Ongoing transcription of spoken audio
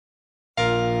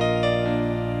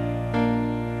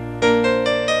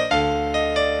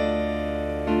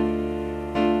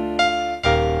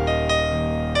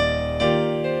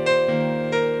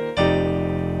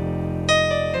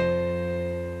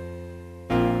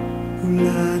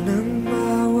Mula nang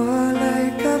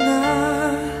mawalay ka na,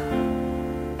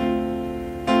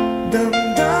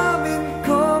 damdamin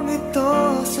kong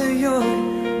ito sa'yo'y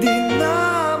di na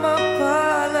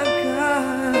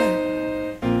mapalagay.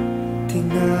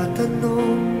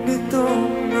 Tinatanong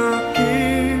nitong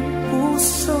aking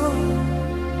puso,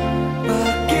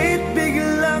 bakit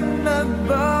biglang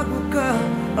nagbago ka?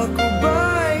 Ako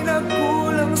ba'y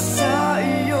nagkulang sa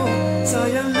iyo?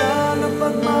 Sayang lang ang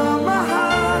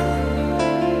pagmamahal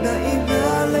na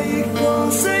inalay ko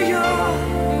sa'yo.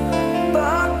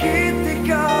 Bakit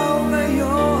ikaw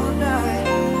ngayon ay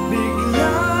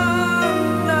biglang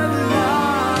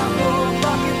naglaho?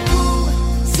 Bakit kung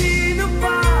sino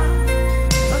pa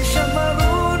ang siyang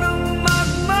marunong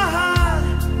magmahal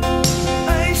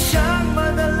ay siyang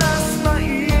madalas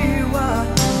maiwan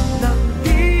nang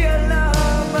di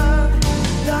alam ang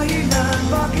dahilan?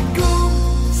 Bakit kung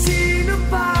sino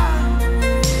pa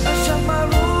ang siyang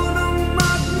marunong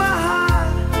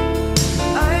magmahal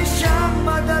ay siyang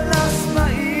madalas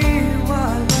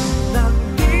maiwan nang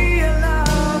di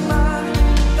alam ang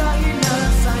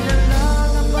dahilan? Sayang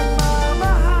lang ang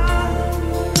pagmamahal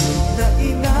na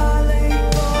inalay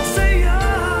ko sa'yo.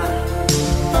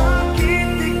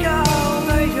 Bakit ikaw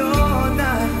ngayon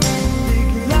ay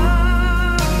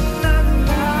biglang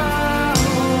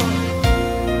naglaho?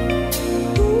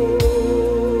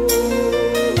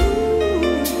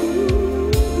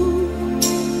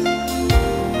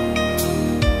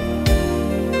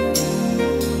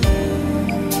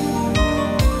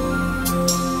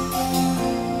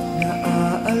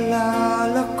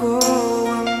 Naaalala ko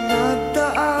ang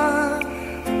nagdaan,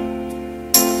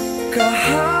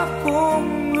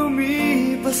 kahapong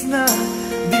lumipas na,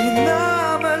 di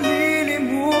na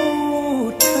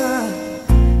malilimutan.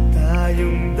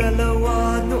 Tayong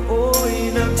dalawa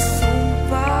nooy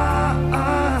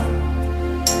nagsumpaan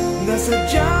na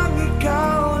sadyang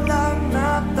ikaw lang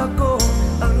at ako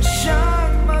ang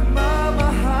siyang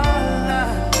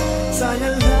magmamahalan.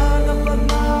 Sayang lang ang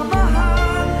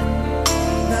pagmamahal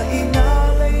na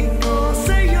inalay ko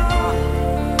sa'yo.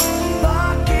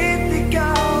 Bakit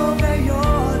ikaw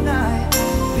ngayon ay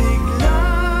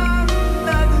biglang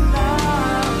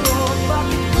naglaho?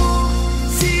 Bakit kung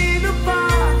sino pa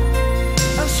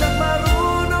ang siyang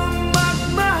marunong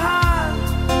magmahal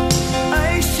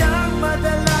ay siyang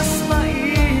madalas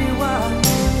maiwan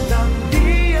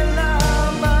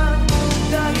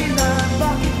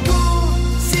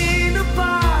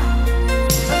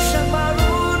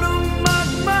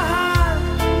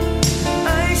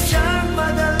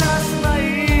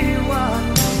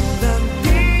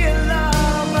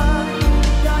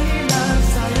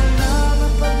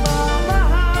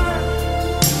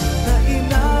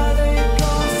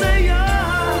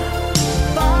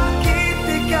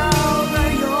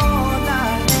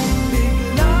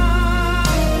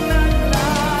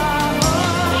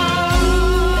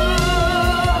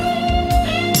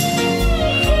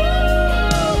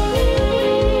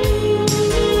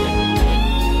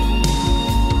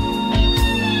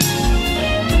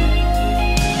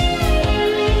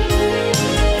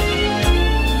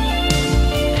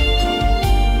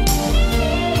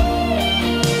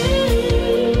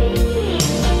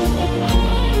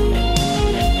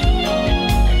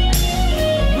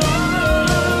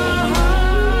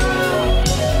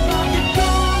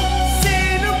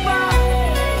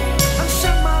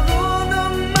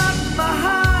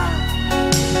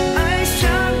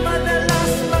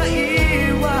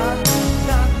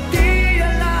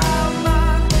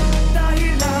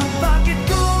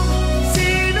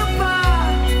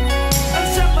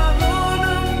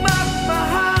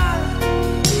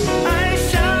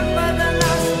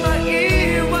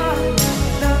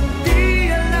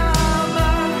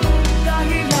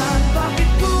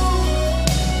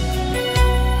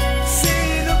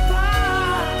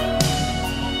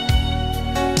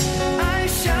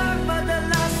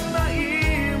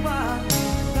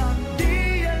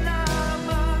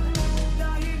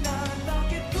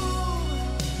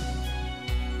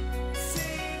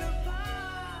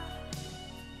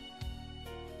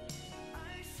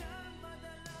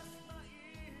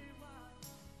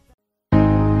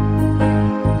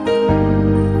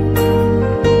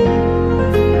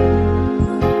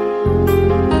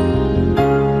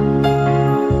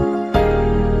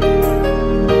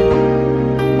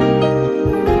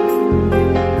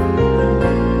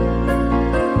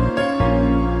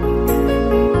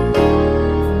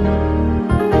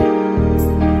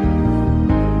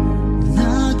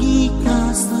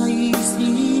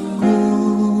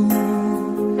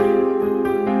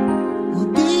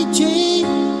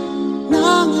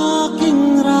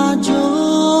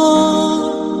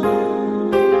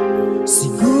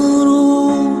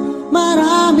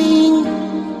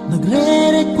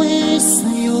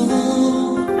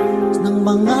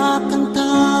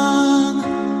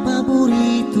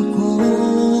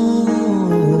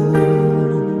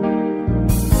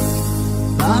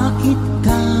Bakit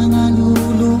ka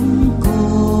nalulungkot?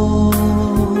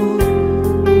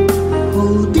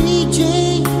 Oh DJ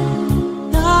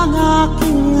ng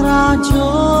aking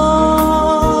radyo,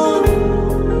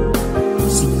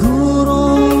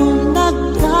 siguro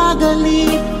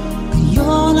nagkagalit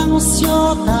kayo ng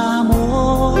syota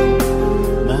mo.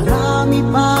 Marami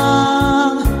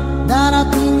pang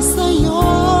darating sa'yo.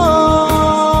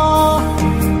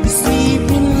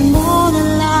 Isipin mo na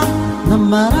lang na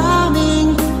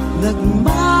maraming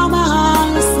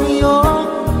nagmamahal sa'yo.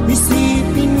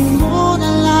 Isipin mo na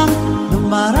lang na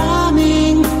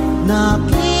maraming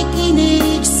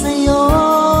nakikinig sa'yo.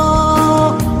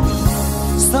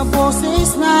 Sa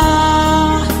boses na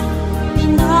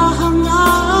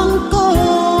hinahangaan ko,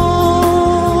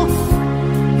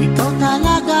 ikaw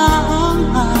talaga ang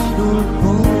idol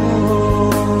ko.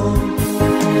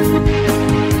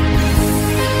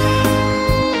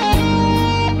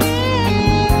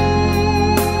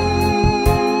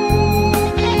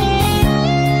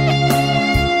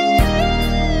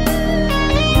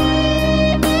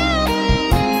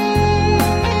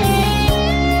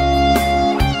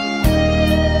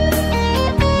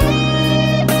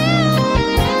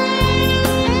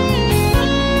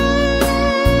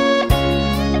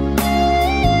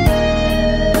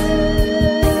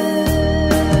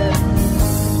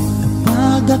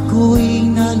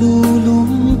 Ako'y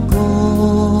nalulungkot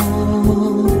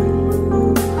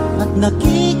at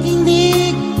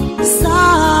nakikinig sa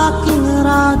aking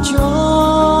radyo.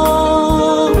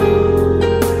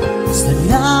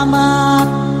 Salamat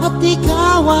at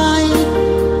ikaw ay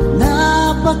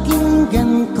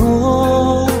napakinggan ko.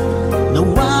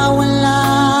 Nawawala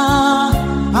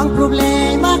ang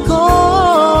problema ko.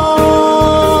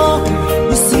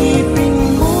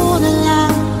 Isipin mo na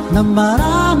lang na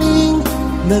maraming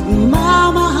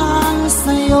nagmamahal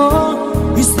sa'yo.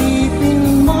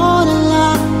 Isipin mo na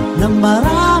lang na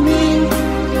maraming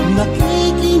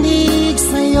nakikinig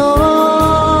sa'yo.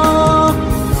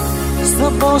 Sa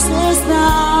boses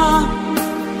na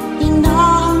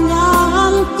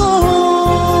hinahangaan ko,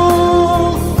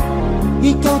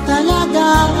 ikaw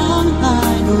talaga ang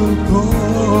idol ko.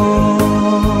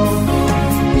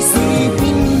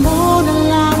 Isipin mo na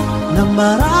lang na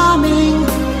maraming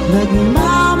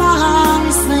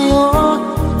nagmamahal sa'yo.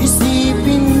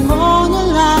 Isipin mo na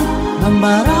lang na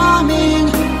maraming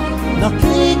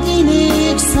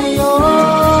nakikinig sa'yo.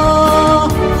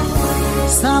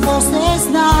 Sa boses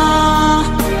na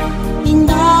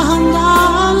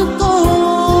hinahangaan ko,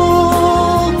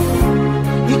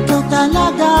 ikaw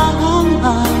talaga ang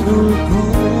idol ko.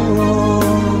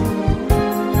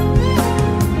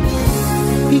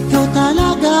 Ikaw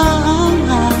talaga ang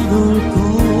idol ko.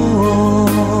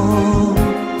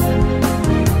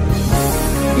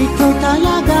 Ikaw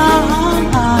talaga ang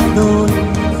idol ko.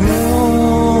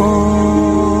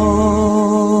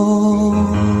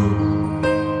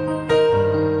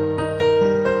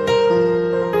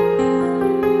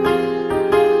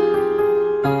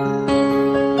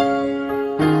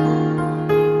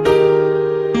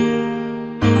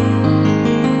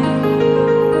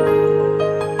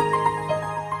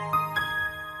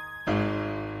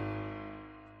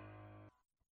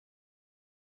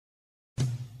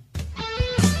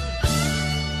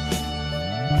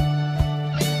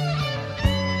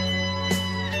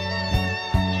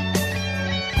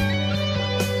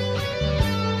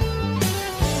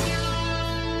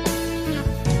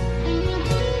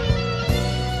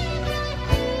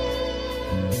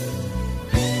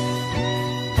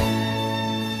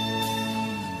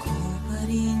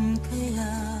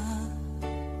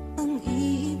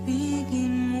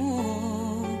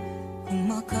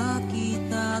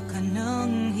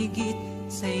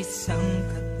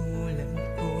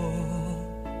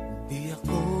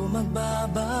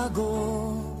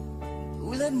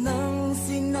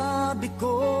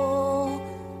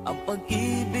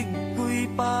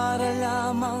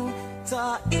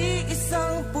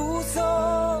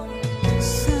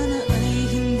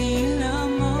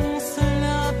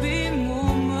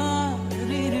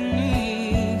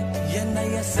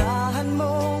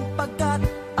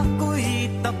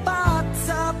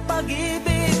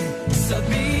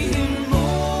 Sabihin mo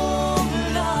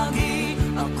lagi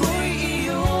ako'y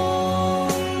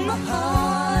iyong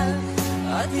mahal,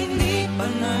 at hindi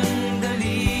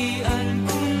panandalian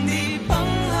kundi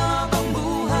panghabang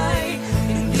buhay.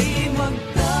 Hindi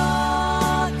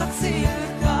magtataksil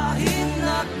kahit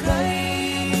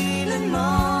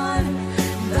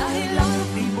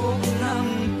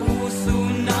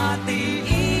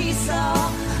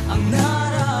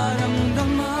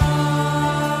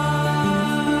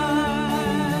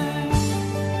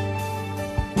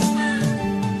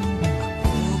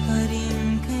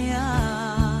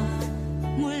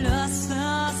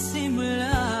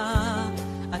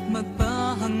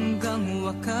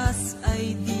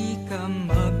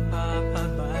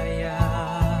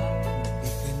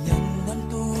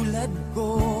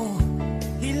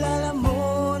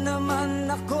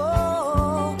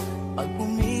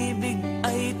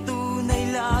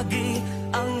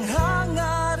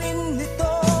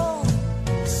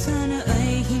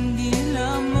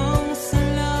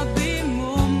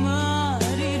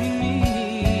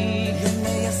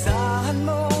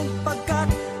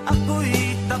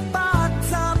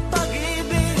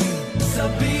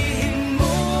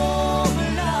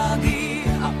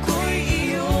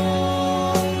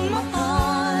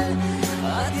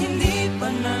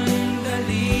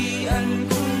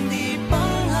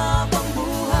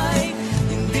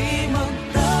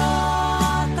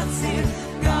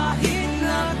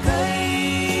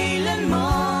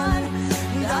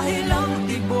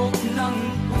tibok ng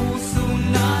puso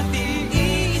natin,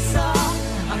 iisa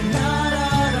ang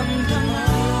nararamdaman.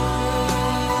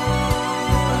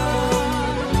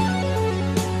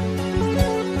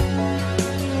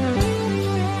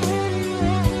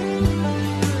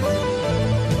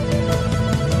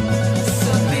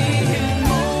 Sabihin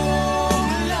mo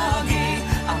lagi,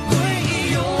 ako'y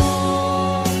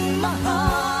iyong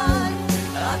mahal,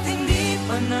 at hindi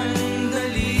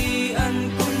panandalian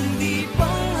kundi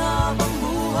panghabang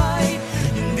buhay.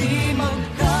 Hindi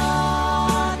magtataksil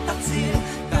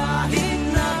kahit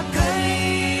na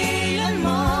kailanman,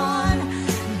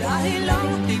 dahil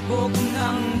ang tibok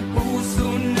ng puso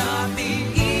natin,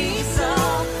 isa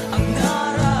ang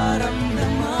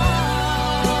nararamdaman.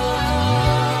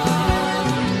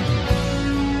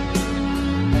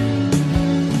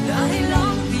 Dahil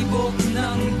ang tibok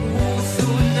ng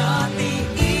puso natin,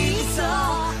 isa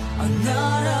ang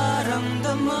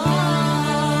nararamdaman.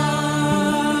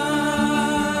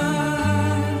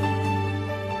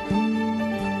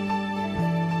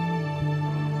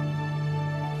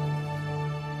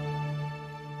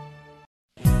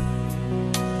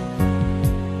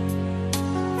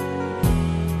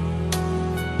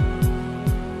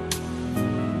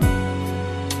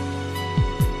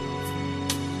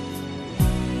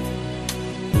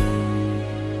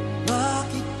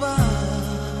 Bakit ba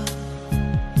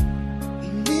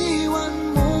iniwan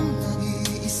mong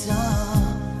nag-iisa?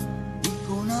 Di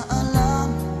ko na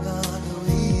alam ang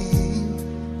gagawin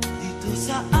dito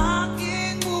sa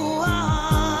aking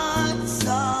buhay.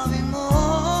 Sabi mo,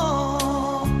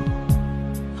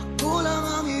 ako lang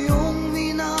ang iyong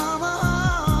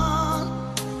minamahal,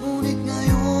 ngunit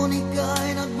ngayon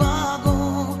ika'y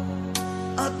nagbago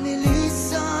at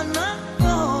nilisan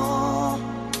ako.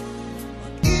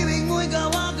 Ibig mo'y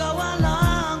gawa-gawa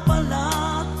lang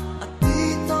pala at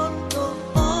di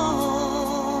totoo.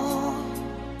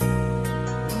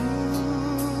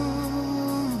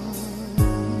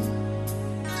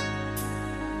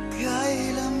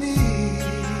 Kay lamig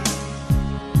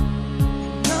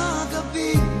na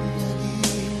gabing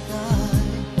naghihintay,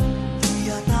 di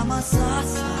yata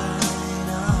masasay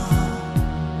na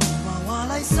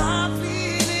mawalay sa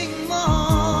piling mo.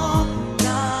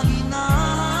 Lagi na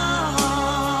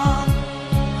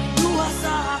luha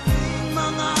sa aking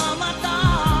mga mata,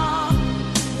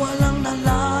 walang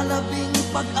nalalabing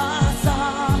pag-asa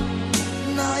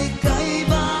na ika'y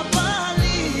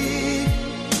babalik.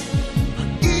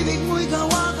 Pag-ibig mo'y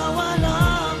gawa-gawa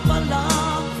lang pala,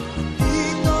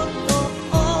 di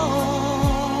totoo.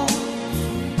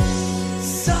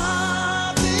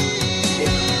 Sabihin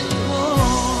mo,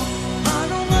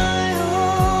 ano ngayon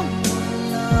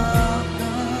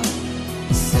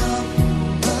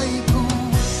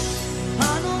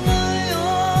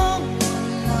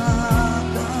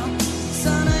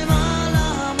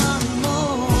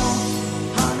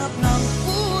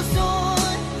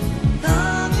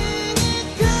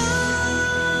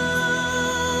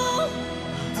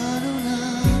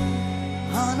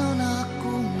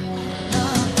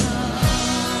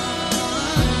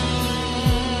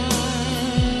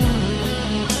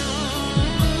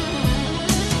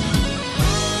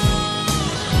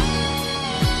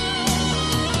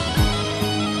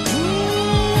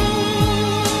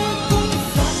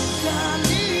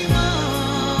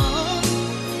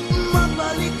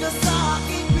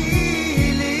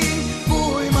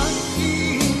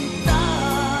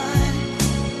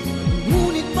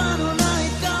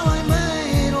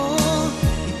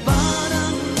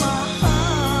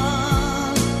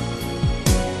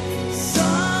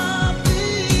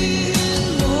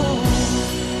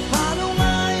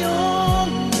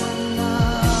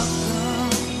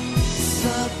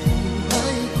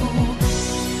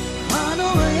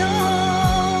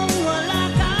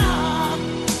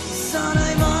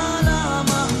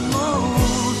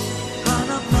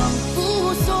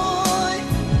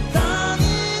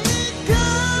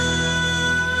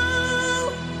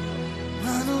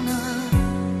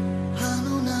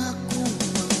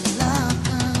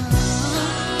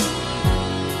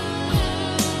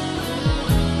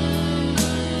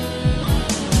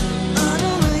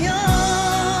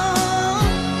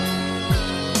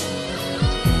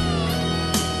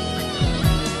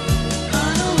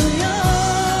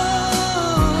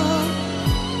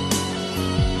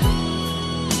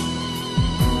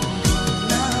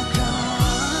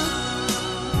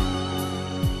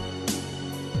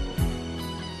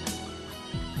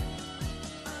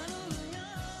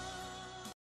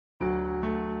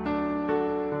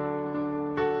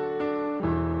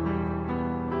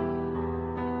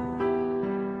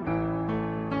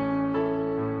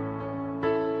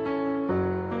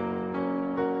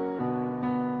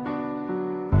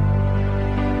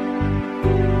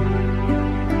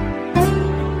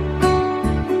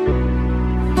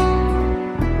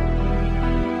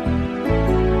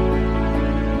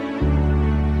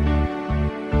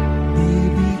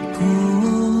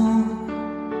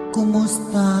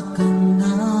kumusta ka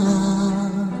na?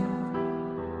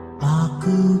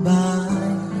 Ako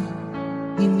ba'y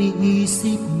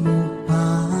iniisip mo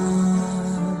pa?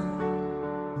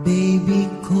 Baby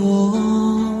ko,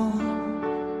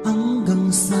 hanggang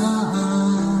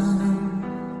saan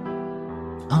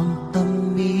ang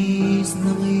tamis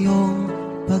ng iyong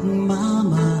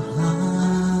pagmamahal?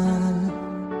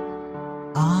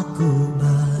 Ako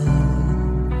ba'y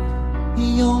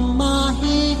iyong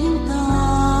mahihintay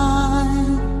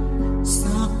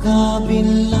sa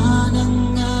kabila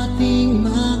ng ating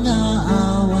mga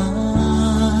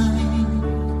away?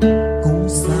 Kung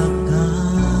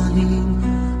sakaling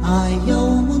ayaw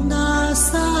mo na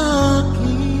sa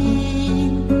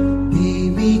akin,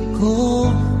 baby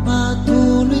ko,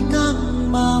 patuloy kang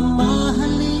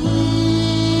mamahalin.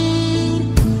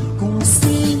 Kung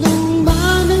sino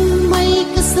man ang may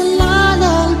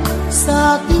kasalanan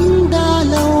sa ating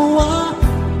dalawa,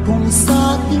 kung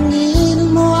sa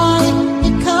tingin mo ay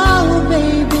ikaw,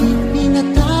 baby,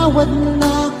 pinatawad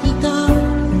na kita.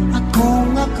 At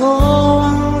kung ako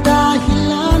ang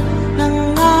dahilan ng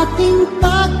ating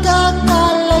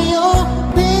pagkakalayo,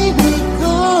 baby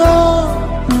ko,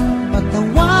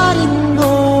 patawarin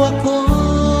mo ako.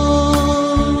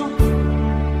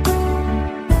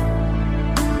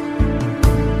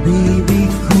 Baby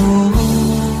ko,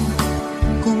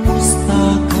 kumusta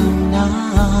ka na?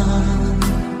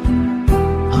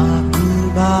 Ako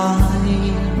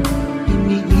ba'y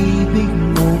iniibig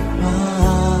mo pa?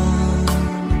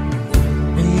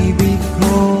 Baby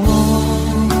ko,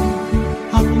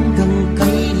 hanggang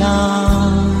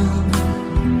kailan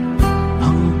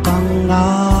ang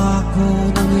pangako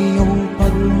ng iyong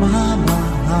pagmamahal?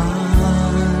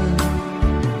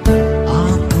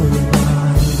 Ako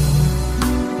ba'y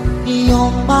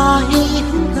iyong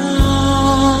mahihintay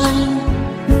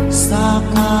sa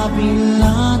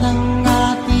kabila ng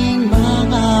ating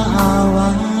mga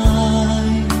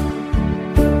away?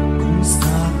 Kung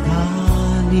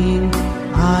sakaling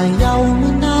ayaw mo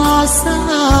na sa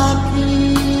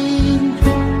akin,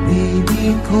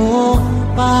 baby ko,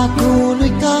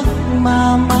 patuloy kang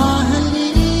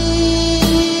mamahalin.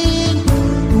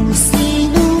 Kung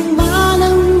sino man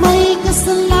ang may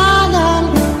kasalanan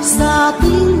sa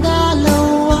ating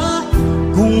dalawa,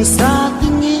 kung sa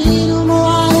tingin mo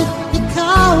ay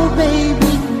ikaw,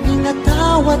 baby,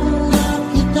 pinatawad na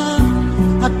kita.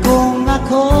 At kung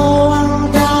ako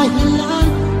ang dahilan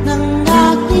ng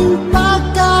ating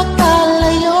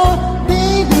pagkakalayo,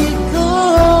 baby ko,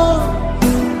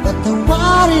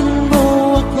 patawarin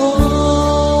mo ako.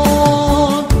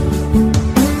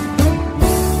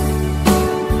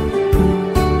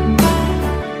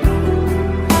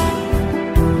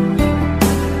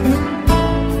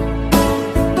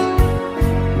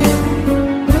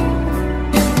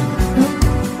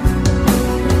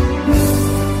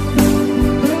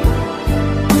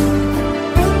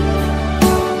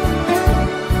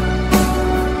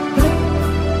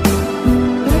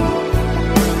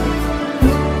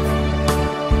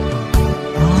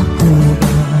 Ako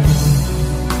ba'y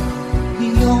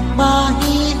iyong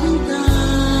mahihintay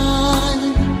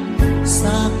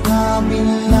sa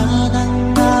kabila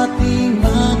ng ating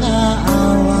mga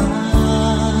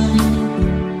away?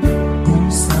 Kung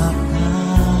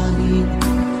sakaling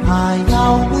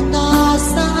ayaw mo na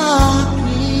sa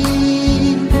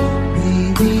akin,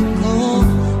 baby ko,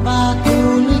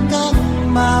 patuloy kang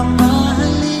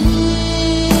mamahalin.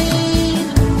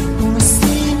 Kung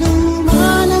sino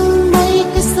man ang may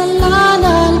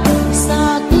kasalanan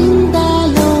sa ating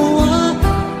dalawa,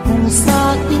 kung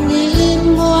sa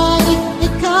tingin mo ay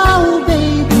ikaw,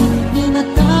 baby,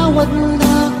 pinatawad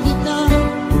na kita.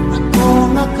 At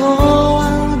kung ako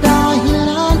ang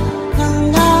dahilan ng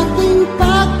ating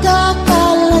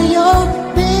pagkakalayo,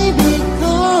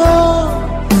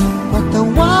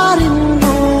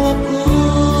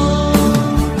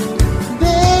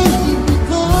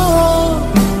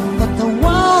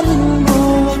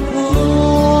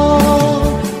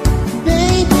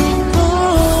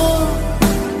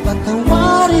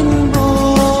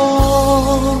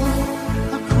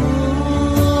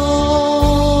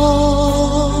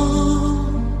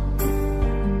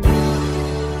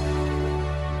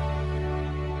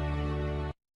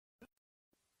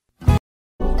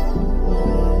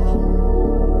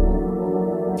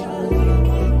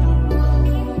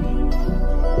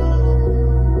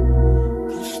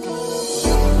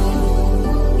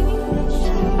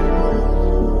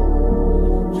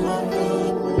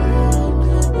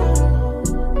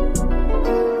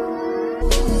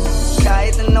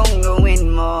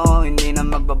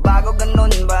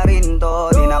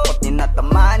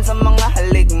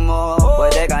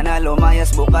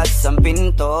 lumayas bukas ang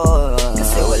pinto.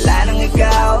 Kasi wala nang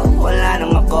ikaw, wala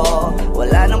nang ako,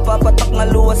 wala nang papatak na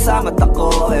luwas sa mata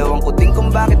ko. Ewan ko din kung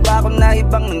bakit pa ako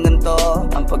naibang ng ganito.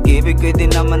 Ang pag-ibig ko'y di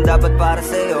naman dapat para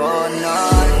sa'yo. No,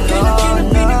 no,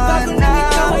 no, na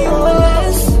ikaw ay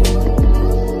umalis.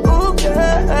 Oh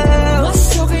girl, mas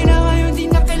okay na ngayon, di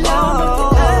na kailangan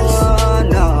magtiis. Oh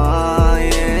no,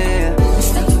 yeah. Mas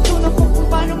natutunan ko kung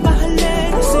paano mahalin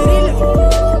ang sarili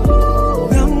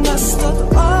nang mas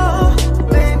totoo.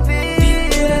 Baby, di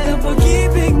tulad ang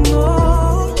pag-ibig mo.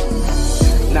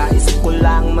 Naisip ko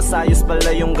lang masayos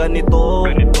pala yung ganito.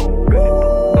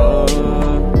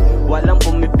 Walang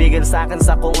pumipigil sa'kin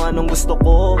sa kung anong gusto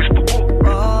ko.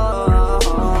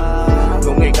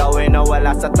 Kung ikaw ay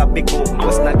nawala sa tabi ko,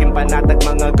 mas naging panatag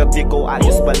mga gabi ko.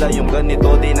 Ayos pala yung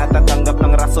ganito, di natatanggap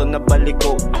ng rason na balik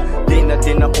ko. Di na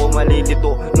din ako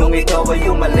malilito nung ikaw ay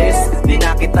umalis. Di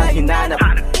na kita hinanap,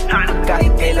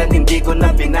 kahit kailan hindi ko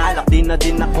na pinalak. Di na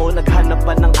din ako naghanap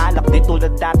pa ng alak. Di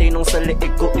tulad dati nung sa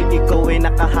liig ko, ikaw ay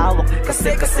nakahawak.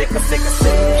 Kasi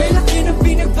kailan yun ang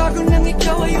pinagbago nang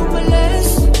ikaw ay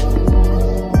umalis.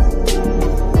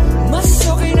 Mas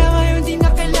okay na ngayon, di na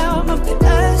kailangan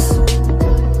magtiis.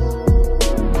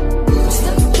 Mas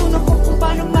natutunan ko kung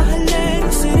paano mahalin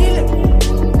ang sarili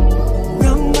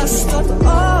nang mas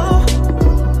totoo.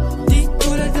 Di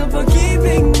tulad ng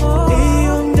pag-ibig mo.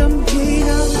 Iyong damhin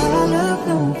ang alap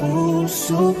ng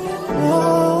puso mo,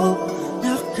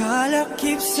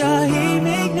 nakalakip sa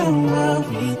himig ng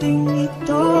awiting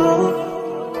ito.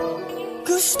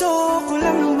 Gusto ko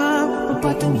lang naman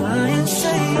magpatunayan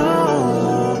sa'yo,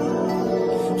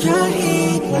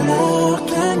 kahit wala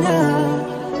ka na,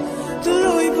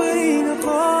 tuloy pa rin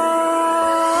ako.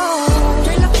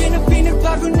 Kailan yun ang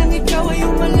pinagbago nang ikaw ay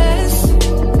umalis.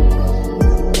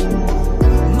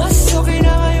 Mas okay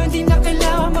na ngayon, di na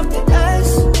kailangan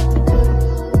magtiis.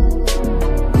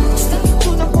 Mas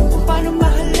natutunan ko kung paano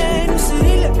mahalin ang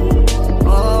sarili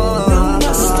nang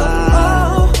mas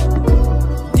totoo.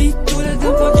 Di tulad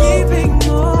ng pag-ibig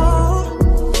mo.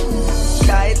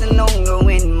 Kahit anong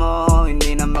gawin mo,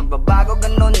 hindi na magbabago,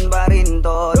 ganun pa rin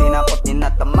to. Di na ako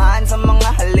tinatamaan sa mga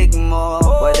halik mo.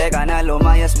 Pwede ka na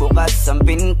lumayas bukas ang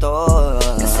pinto.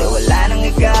 Kasi wala nang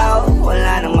ikaw,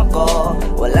 wala nang ako,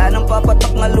 wala nang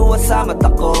papatak na luwas sa mata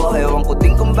ko. Ewan ko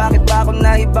din kung bakit pa ako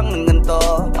naibang ng ganito.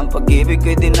 Ang pag-ibig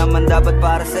ko'y di naman dapat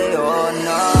para sa'yo.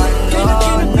 No, no,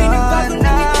 no,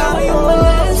 na ikaw ay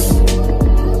umalis.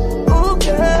 Oh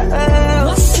girl,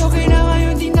 mas okay na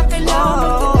ngayon, di na kailangan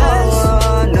magtiis.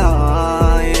 Oh no,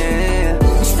 yeah.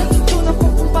 Mas natutunan ko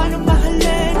kung paano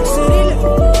mahalin ang sarili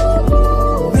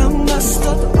nang mas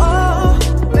totoo.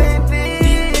 Baby,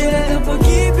 di tulad ng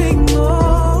pag-ibig mo.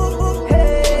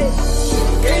 Hey,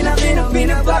 kailan ang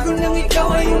pinagbago nang ikaw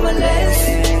ay umalis.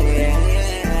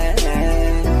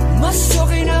 Mas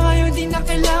okay na ngayon, di na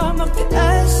kailangan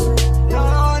magtiis.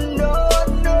 No, no,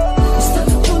 no. Mas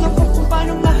natutunan ko kung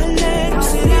paano mahalin ang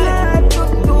sarili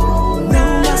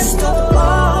nang mas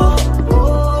totoo.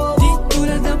 Di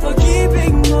tulad ng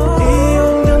pag-ibig mo.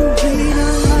 Iyong damhin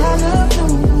ang alap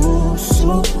ng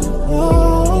puso mo,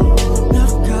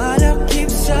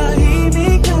 nakalakip sa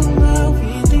himig ng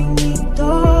awiting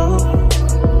ito.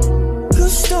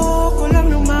 Gusto ko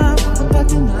lang naman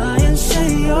magpatunayan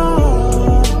sa'yo,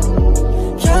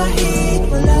 kahit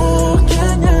wala ka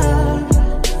na,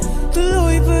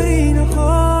 tuloy pa rin ako.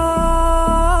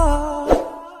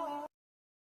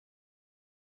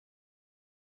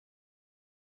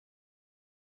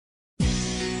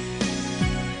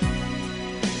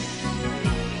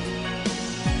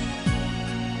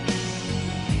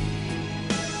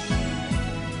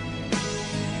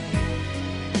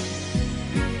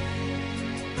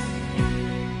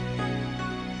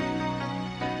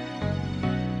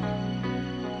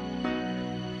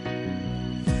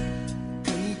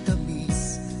 Kay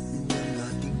tamis ng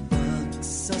ating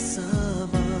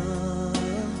pagsasama,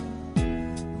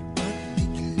 ba't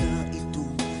bigla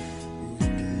itong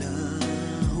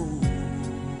naglaho?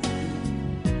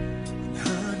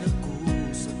 Hanap ko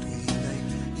sa tuwing ay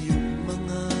iyong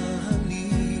mga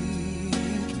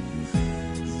halik,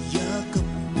 yakap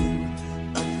mong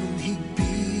anong higpit.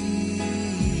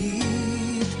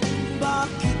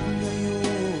 Bakit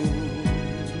ngayon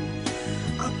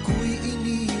ako'y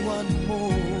iniwan mo?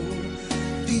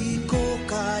 Di ko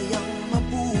kayang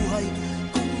mabuhay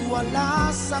kung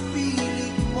wala sa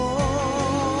piling mo.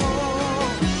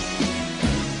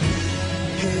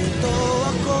 Heto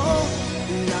ako,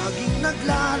 laging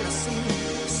naglalasing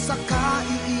sa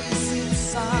kaiisip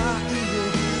sa iyo,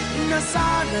 na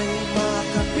sana'y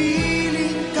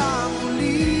makapiling ka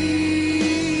muli.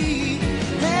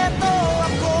 Heto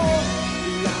ako,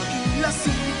 laging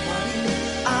lasing pa rin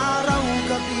araw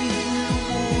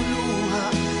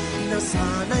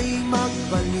sana'y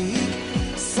magbalik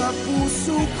sa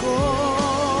puso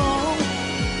kong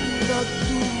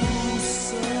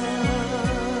nagdusa.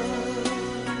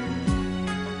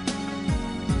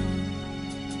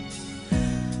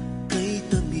 Kay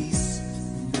tamis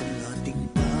ng ating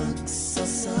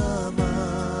pagsasama,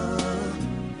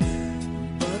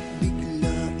 ba't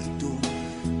bigla itong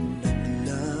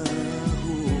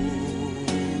naglaho?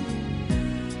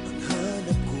 Ang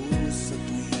hanap ko sa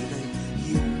tuwin ay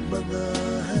yung mga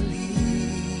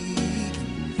halik,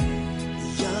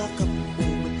 yakap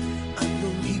mong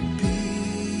anong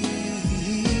higpit.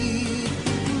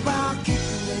 Bakit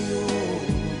ngayon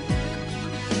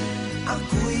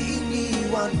ako'y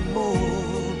iniwan mo?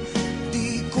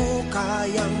 Di ko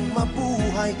kayang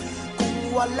mabuhay kung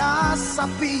wala sa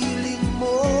piling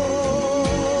mo.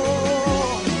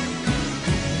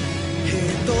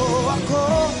 Heto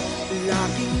ako,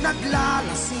 laging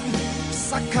naglalasing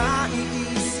sa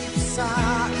kaiisip sa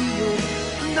iyo,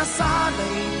 na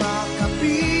sana'y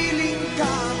makapiling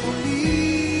ka muli.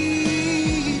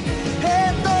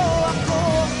 Heto ako,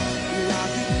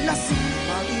 laging lasing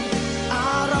pa rin,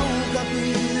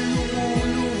 araw-gabi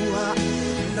lumuluha,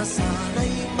 na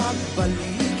sana'y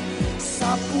magbalik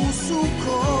sa puso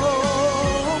ko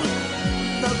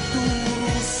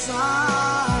nagdurusa.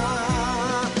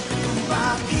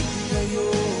 Bakit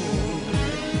ngayon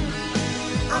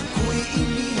ako'y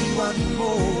iniwan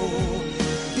mo?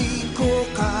 Di ko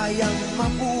kayang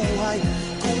mabuhay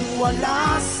kung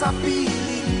wala sa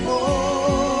piling mo.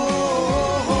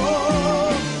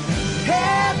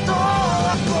 Heto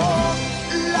ako,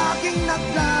 laging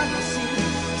naglalasing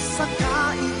sa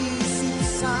kaiisip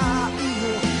sa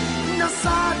iyo, na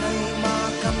sana'y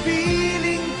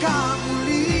makapiling ka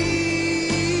muli.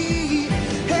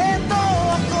 Heto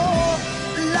ako,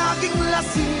 laging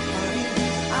lasing pa rin,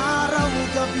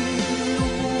 araw-gabi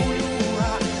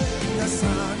lumuluha, na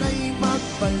sana'y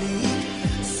magbalik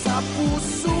sa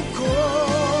puso ko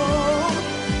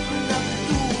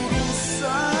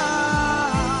nagdurusa.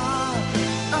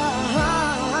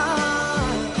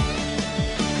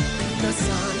 Na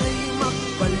sana'y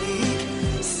magbalik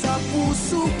sa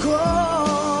puso ko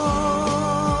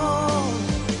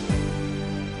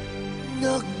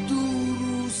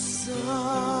nagdurusa.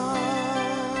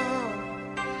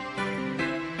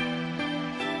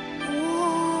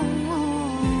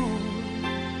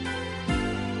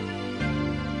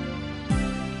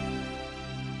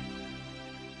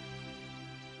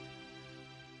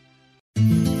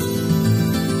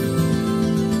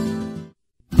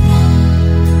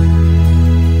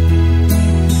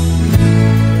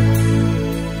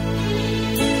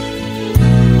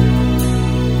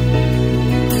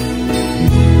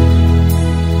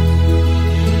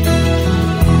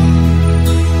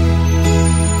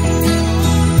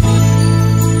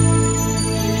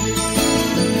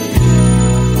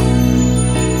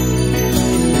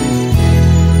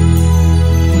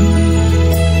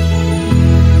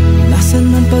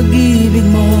 Pag-ibig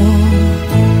mo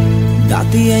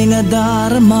dati ay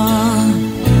nadarama,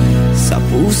 sa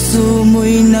puso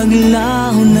mo'y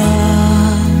naglaho na.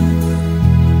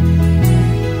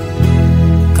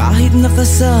 Kahit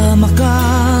nakasama ka,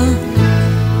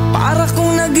 para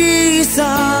kong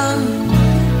nag-iisa,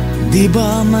 di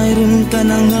ba mayroon ka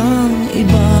na ngang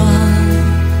iba?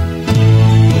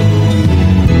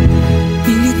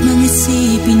 Pilit nang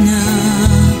isipin na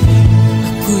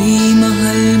ako'y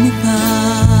mahal mo pa,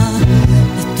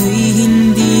 ito'y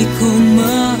hindi ko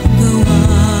magawa.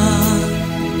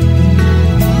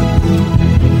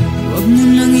 Huwag mo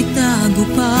nang itago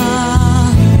pa,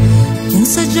 kung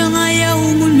sadyang ayaw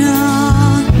mo na,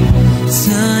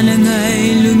 sana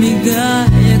nga'y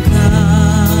lumigaya ka.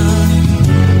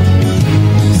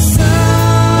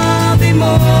 Sabi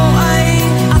mo ay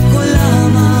ako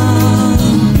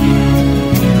lamang,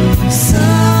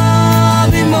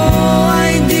 sabi mo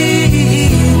ay di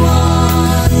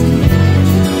iwan,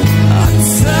 at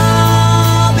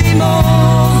sabi mo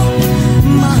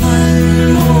mahal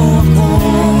mo ako,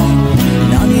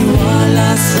 naniwala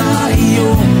sa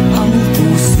iyo ang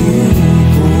puso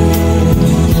ko.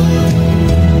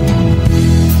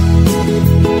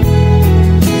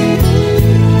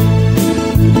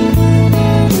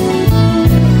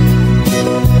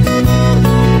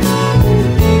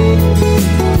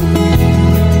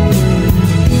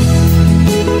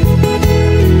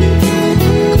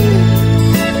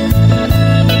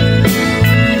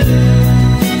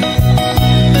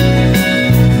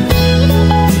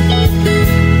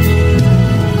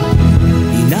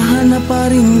 Hinahanap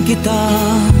pa rin kita,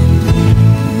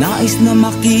 nais na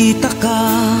makita ka,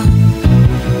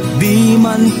 di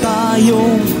man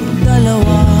tayong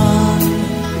dalawa.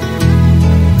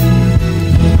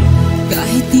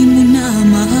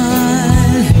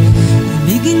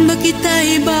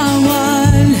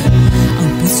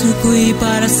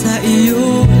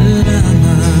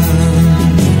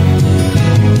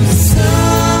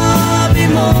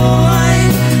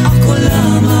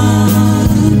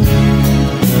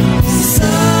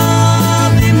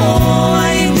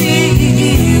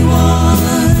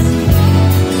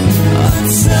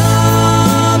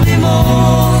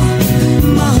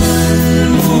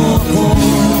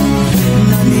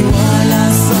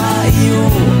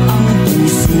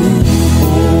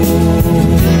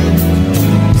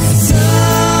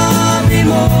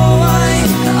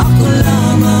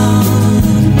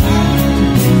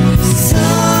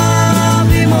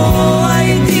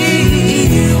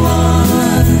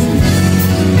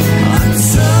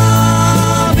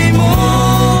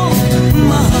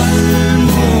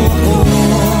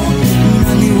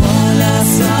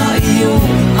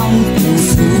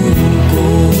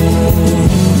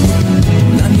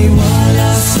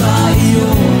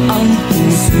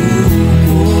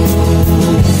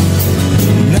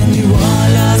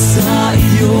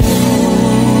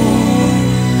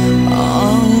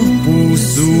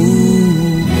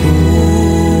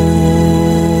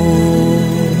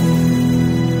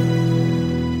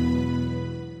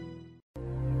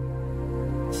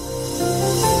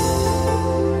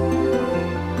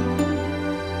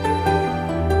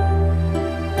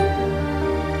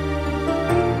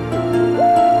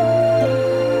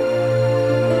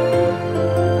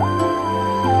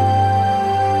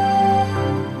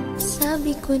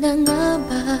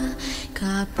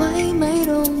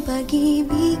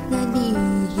 pag-ibig na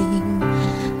lihim.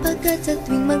 Pagkat sa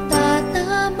tuwing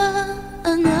magtatama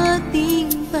ang ating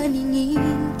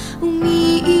paningin,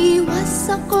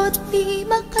 umiiwas ako't di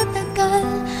makatagal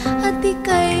at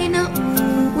ika'y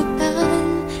nauutal.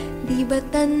 Di ba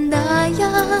tanda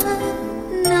yan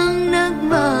ng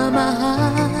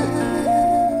nagmamahal?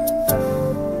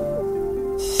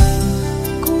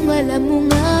 Kung alam mo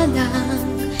nga lang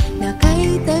na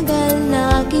kay tagal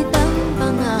na kitang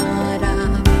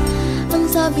pangarap, ang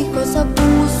sabi ko sa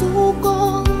puso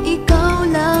ko, ikaw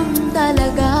lang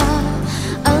talaga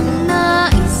ang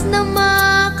nais na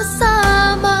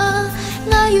makasama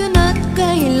ngayon at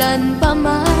kailan pa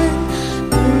man.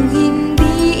 Kung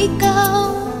hindi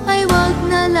ikaw ay wag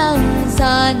na lang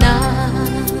sana.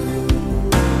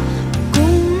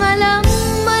 Kung alam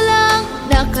mo lang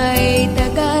na kay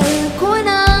tagal ko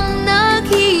nang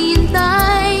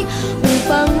naghihintay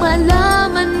upang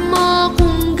malaman mo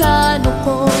kung gaano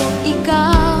ko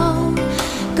ikaw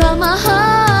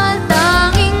kamahal,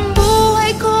 tanging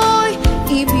buhay ko'y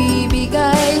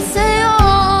ibibigay sa'yo,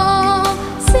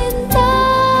 sinta.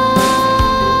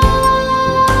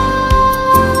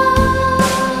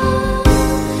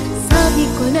 Sabi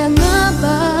ko na nga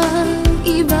ba,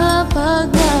 iba pag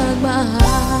nagmahal.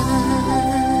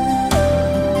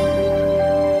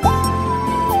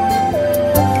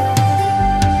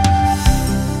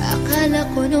 Akala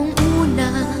ko nung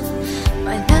una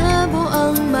malabo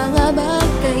ang mga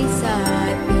bagay sa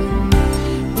atin.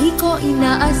 Di ko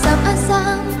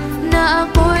inaasam-asam na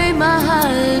ako'y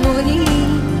mahal muli.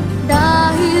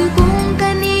 Dahil kung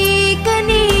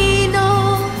kani-kanino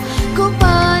ko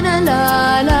pa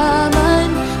nalalaman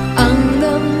ang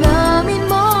damdamin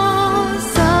mo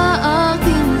sa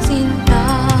aking sinta.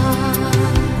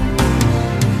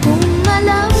 Kung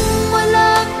alam mo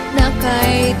lang na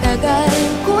kay tagal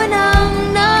ko nang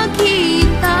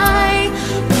naghihintay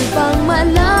upang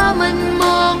malaman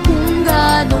mo kung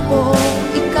gaano ko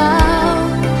ikaw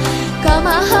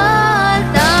kamahal,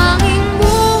 tanging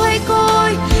buhay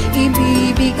ko'y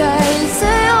ibibigay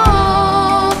sa'yo,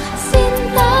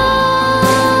 sinta.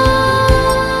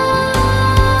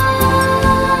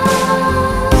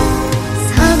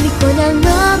 Sabi ko na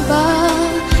nga ba,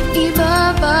 iba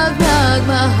pag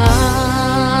nagmahal.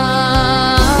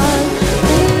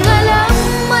 Kung alam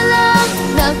mo lang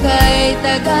na kay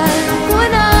tagal ko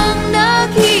nang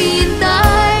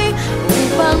naghihintay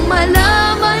upang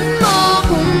malaman mo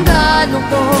kung gaano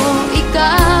ko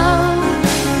ikaw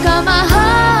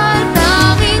kamahal,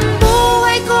 tanging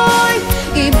buhay ko'y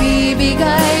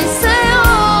ibibigay sa'yo,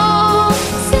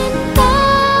 sinta.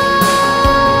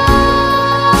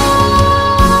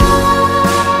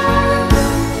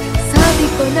 Sabi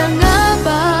ko na nga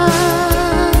ba,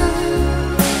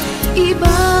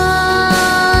 iba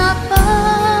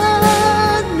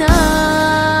pag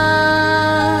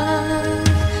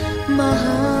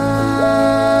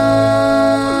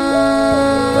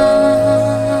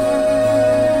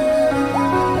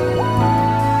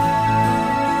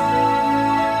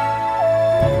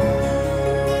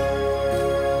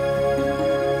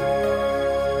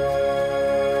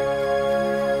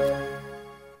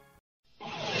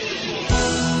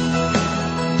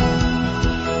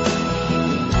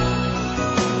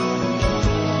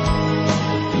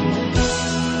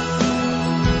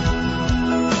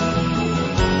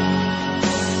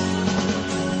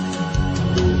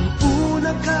Una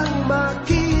kang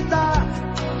makita,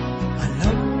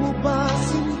 alam mo ba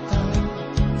sinta,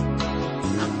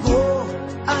 ako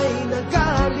ay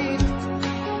nagalit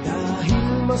dahil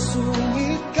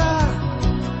masungit ka.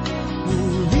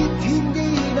 Ngunit hindi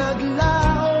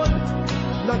naglaon,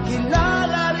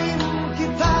 nakilala rin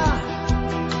kita.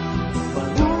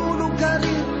 Marunong ka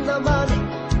rin naman,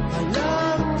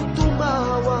 walang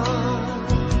tumawa.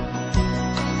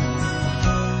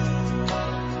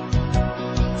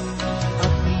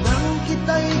 Nang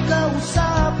kita'y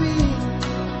kausapin,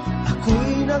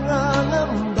 ako'y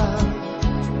nangangamba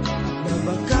na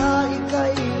baka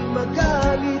ika'y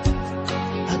magalit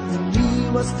at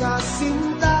umiwas ka,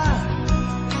 sinta.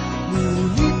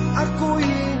 Ngunit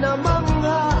ako'y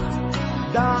namangha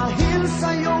dahil sa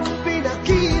iyong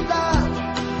pinakita.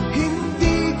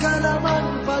 Hindi ka naman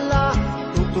pala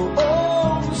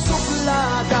totoong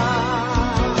suplada.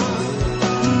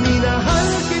 Minahal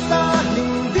kita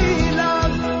hindi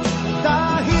lang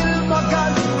dahil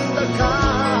maganda ka.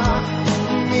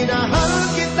 Minahal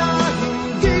kita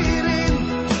hindi rin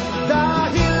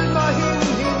dahil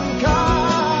mahinhin ka.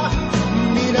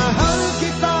 Minahal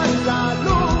kita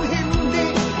lalong hindi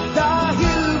dahil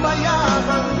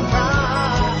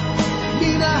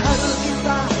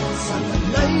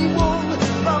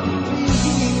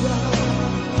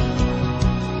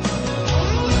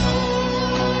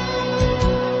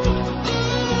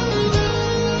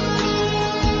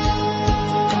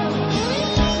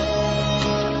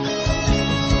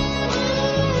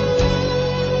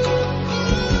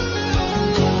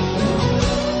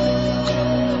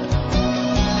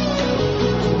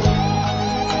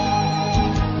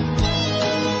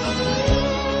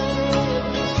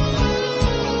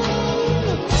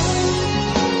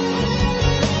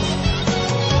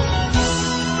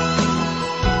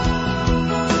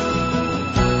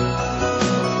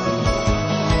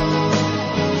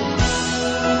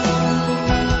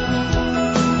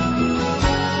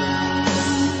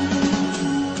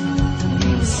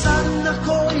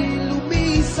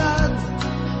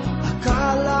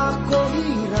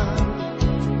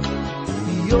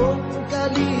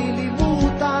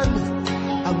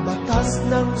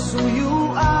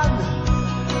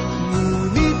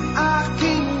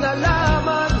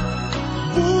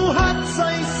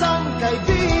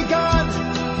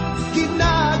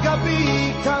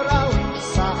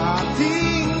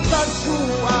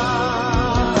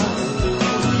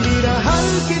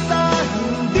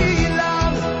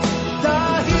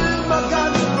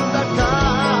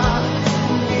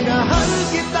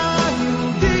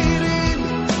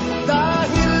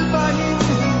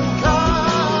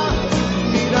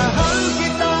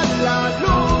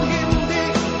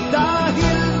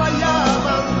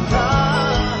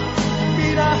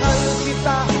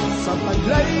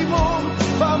taglay mong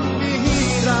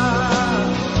pambihira.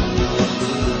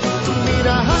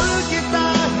 Minahal kita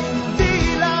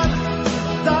hindi lang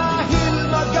dahil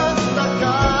maganda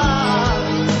ka.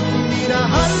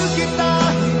 Minahal kita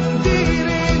hindi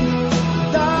rin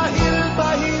dahil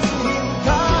mahinhin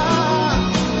ka.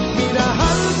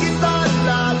 Minahal kita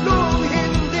lalong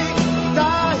hindi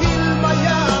dahil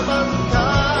mayaman ka.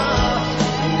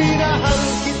 Minahal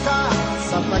kita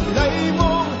sa taglay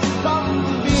mong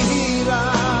pambihira.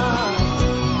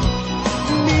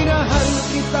 Minahal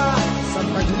kita sa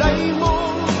taglay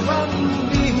mong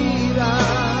pambihira.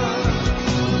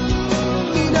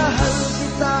 Minahal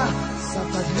kita sa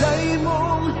taglay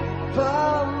mong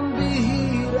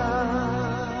pambihira.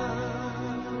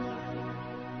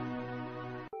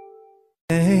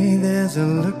 Hey, there's a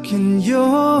look in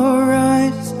your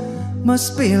eyes,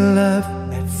 must be love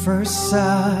at first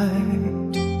sight.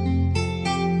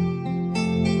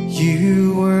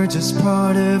 You were just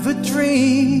part of a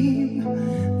dream,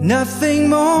 nothing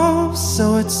more,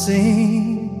 so it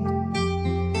seemed.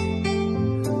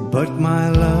 But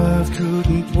my love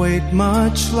couldn't wait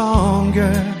much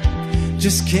longer.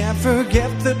 Just can't forget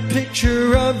the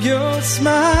picture of your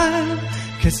smile.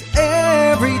 'Cause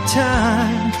every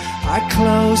time I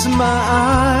close my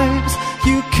eyes,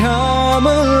 you come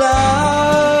alive.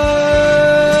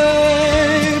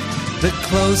 The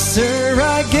closer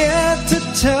I get to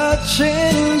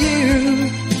touching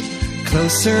you,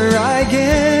 closer I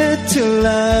get to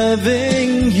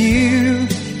loving you.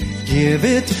 Give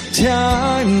it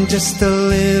time, just a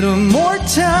little more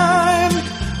time,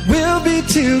 we'll be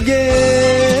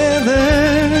together.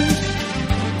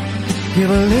 Give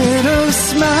a little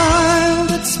smile,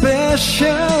 that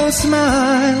special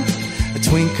smile, a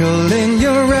twinkle in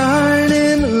your eye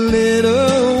in a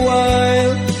little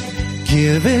while.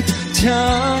 Give it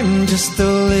time, just a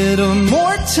little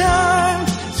more time,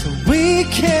 so we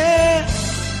can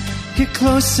get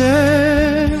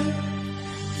closer,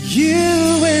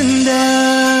 you and I.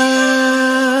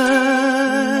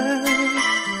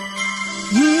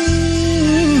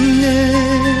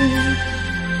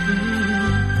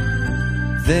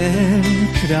 Then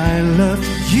could I love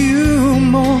you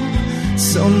more,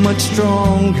 so much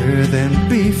stronger than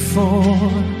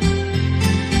before?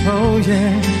 Oh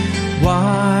yeah,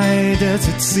 why does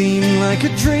it seem like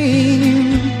a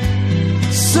dream?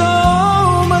 So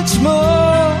much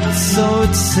more, so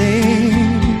it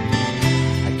seems.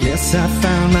 I guess I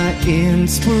found my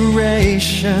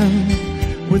inspiration.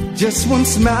 With just one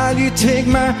smile you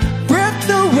take my breath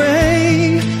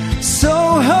away. So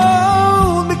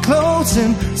hold me close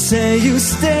and say you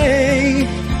stay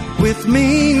with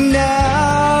me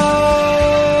now.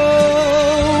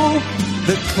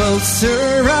 The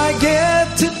closer I get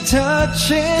to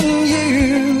touching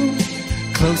you,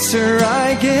 closer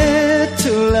I get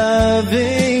to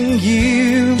loving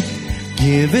you.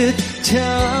 Give it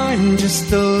time,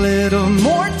 just a little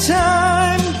more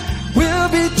time, we'll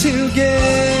be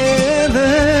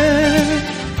together.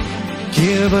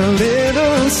 Give a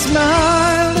little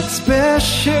smile, a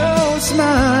special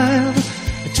smile,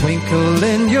 a twinkle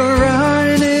in your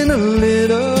eye in a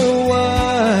little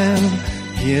while.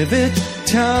 Give it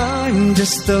time,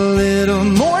 just a little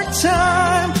more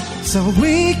time, so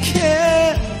we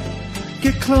can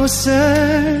get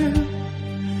closer,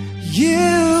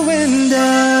 you and I.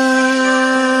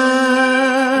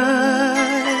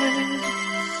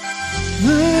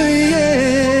 Oh,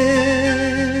 yeah.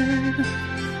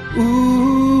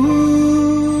 Ooh.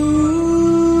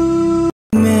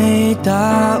 May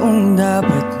taong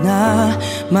dapat na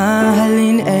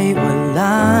mahalin ay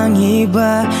walang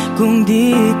iba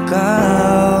kundi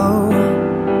ikaw.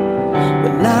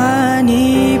 Walang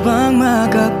ibang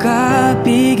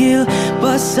makakapigil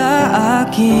pa sa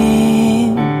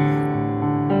akin.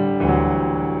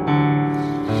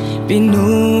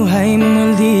 Pinuhay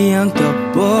muli ang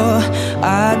takbo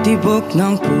at tibok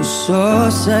ng puso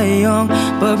sa iyong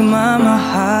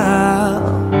pagmamahal.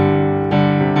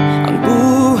 Ang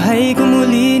buhay ko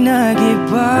muli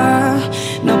nag-iba,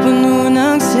 napuno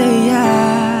ng saya.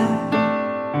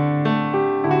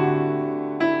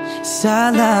 Sa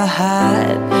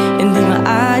lahat, hindi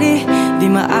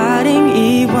maaring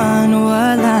iwan,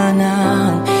 wala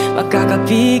nang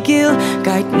makakapigil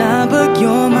kahit na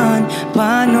bagyo man.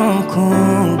 Paano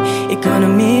kung ikaw na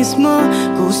mismo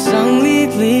kusang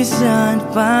lilisan?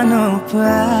 Paano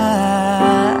pa?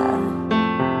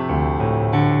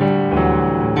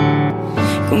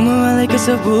 Kung mawalay ka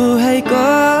sa buhay ko,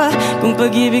 kung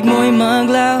pag-ibig mo'y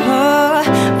maglaho,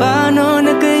 paano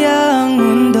na kaya ang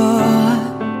mundo?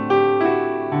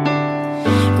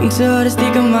 Kung sa oras di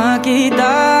ka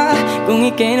makita, kung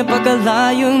ika'y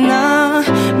napagkalayo na,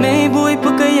 may buhay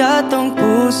kaya tong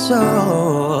puso.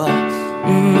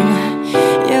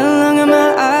 Yan lang ang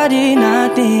maaari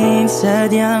natin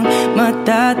sadyang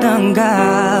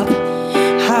matatanggap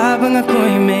habang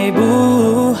ako'y may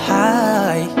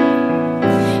buhay.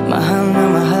 Mahal na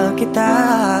mahal kita,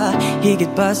 higit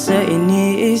pa sa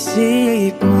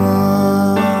iniisip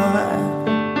mo.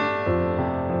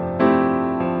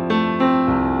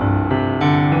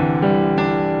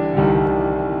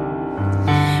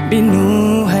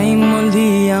 Binuhay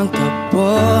muli ang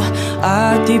takbo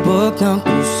at tibok ng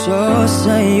puso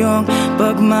sa iyong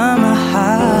pagmamahal.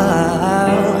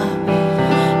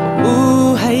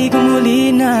 Buhay ko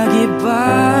muli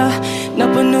nag-iba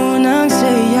na puno ng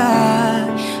saya.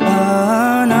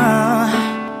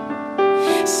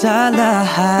 Sa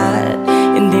lahat,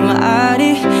 hindi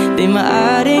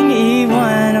maaring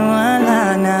iwan.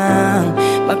 Wala nang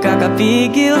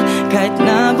makakapigil kahit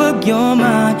na bagyo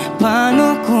man.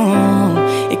 Paano kung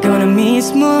ikaw na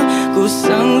mismo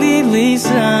kusang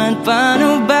lilisan?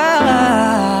 Paano ba?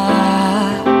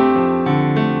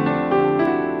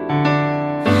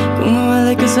 Kung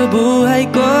mawalay ka sa buhay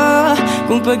ko,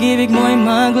 kung pag-ibig mo ay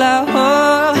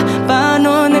maglaho,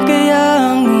 paano na kaya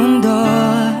ang mundo?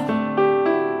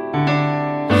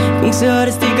 Kung sa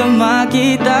oras di ka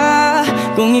makita,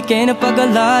 kung ika'y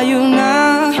napagalayo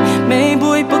na, may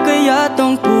buhay pa kaya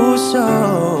tong puso?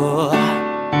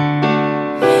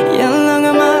 Yan lang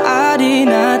ang maaari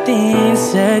natin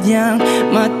sadyang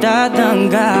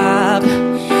matatanggap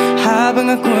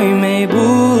habang ako'y may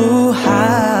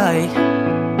buhay.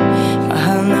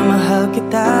 Mahal na mahal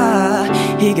kita,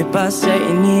 higit pa sa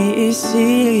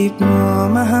iniisip mo.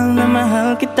 Mahal na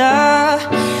mahal kita,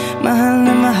 mahal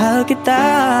na mahal kita,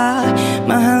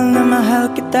 mahal na mahal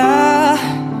kita,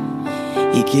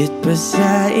 higit pa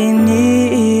sa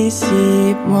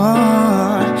iniisip mo.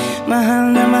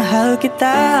 Mahal na mahal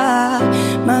kita,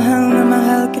 mahal na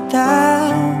mahal kita.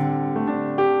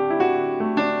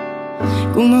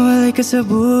 Kung mawalay ka sa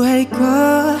buhay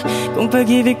ko, kung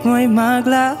pag-ibig mo ay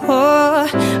maglaho,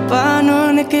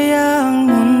 paano na kaya ang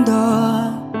mundo?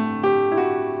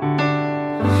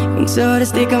 Kung sa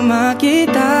oras di ka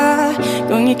makita,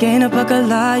 kung ika'y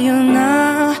napakalayo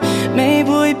na, may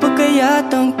buhay pa kaya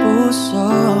tong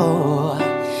puso?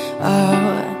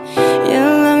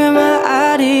 Yan lang ang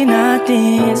maaari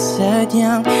natin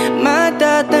sadyang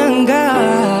matatanggap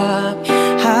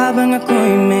habang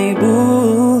ako'y may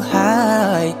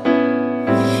buhay.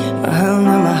 Mahal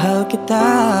na mahal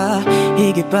kita,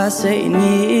 higit pa sa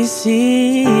iniisip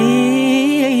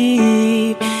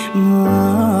mo.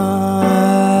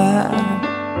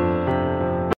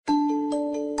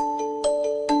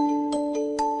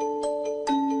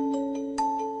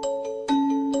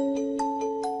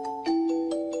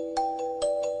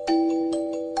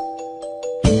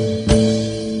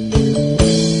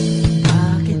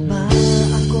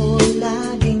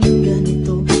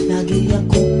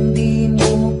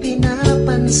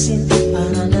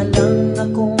 Para na lang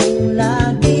akong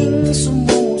laging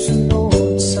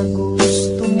sumusunod sa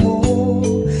gusto mo.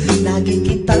 Lagi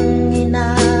kitang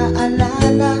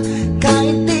inaalala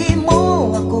kahit di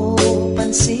mo ako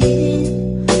pansin.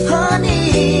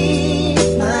 Honey,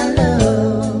 my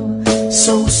love,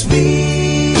 so sweet.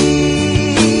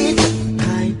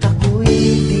 Kahit ako'y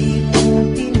di mo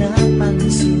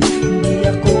pinapansin, hindi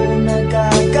ako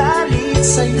nagagalit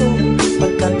sa'yo,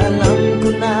 pagkat alam ko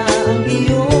na ang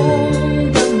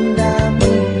iyong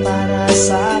damdamin para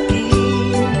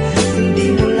sa'kin.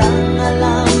 Hindi mo lang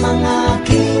alam ang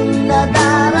aking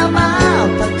nadarama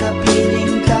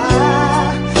pagkapiling ka.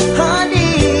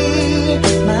 Honey,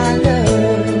 my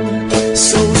love,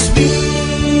 so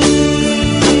sweet.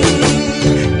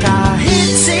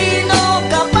 Kahit sino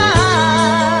ka pa,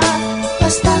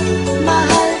 basta't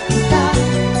mahal kita.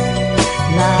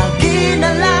 Lagi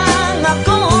na lang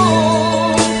ako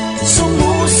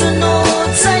sumusunod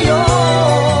sa'yo.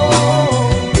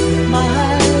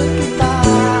 Mahal kita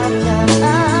at yan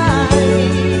ay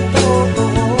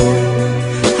totoo.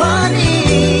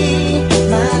 Honey,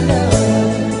 my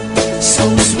love, so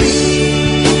sweet.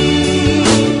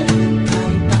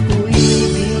 Kahit ako'y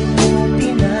di mo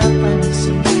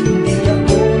pinapansin, hindi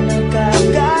ako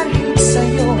nagagalit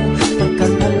sa'yo,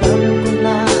 pagkat alam ko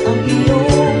na ang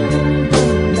iyong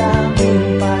damdamin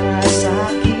para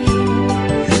sa'kin.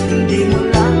 Hindi mo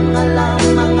lang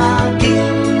alam ang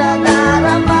aking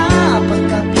nadarama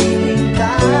pagkapiling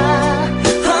ka.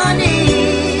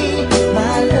 Honey,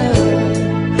 my love,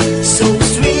 so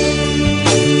sweet.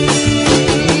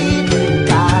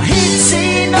 Kahit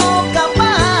sino ka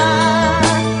pa,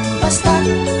 basta't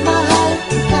mahal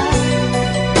kita.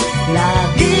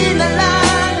 Lagi na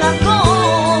lang ako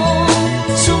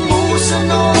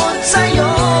sumusunod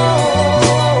sa'yo.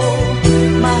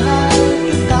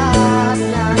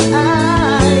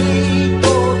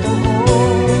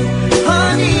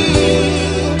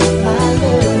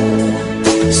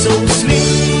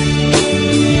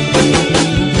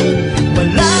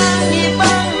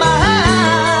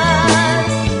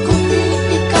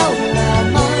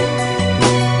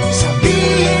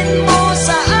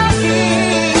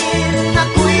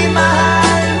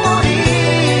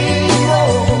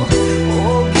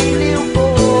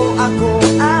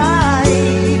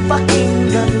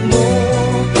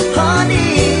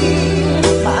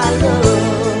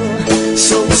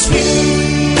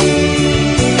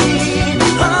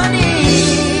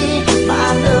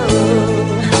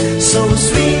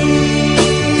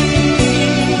 sweet,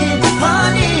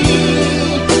 honey,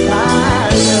 my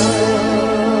love,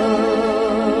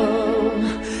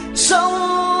 so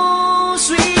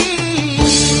sweet.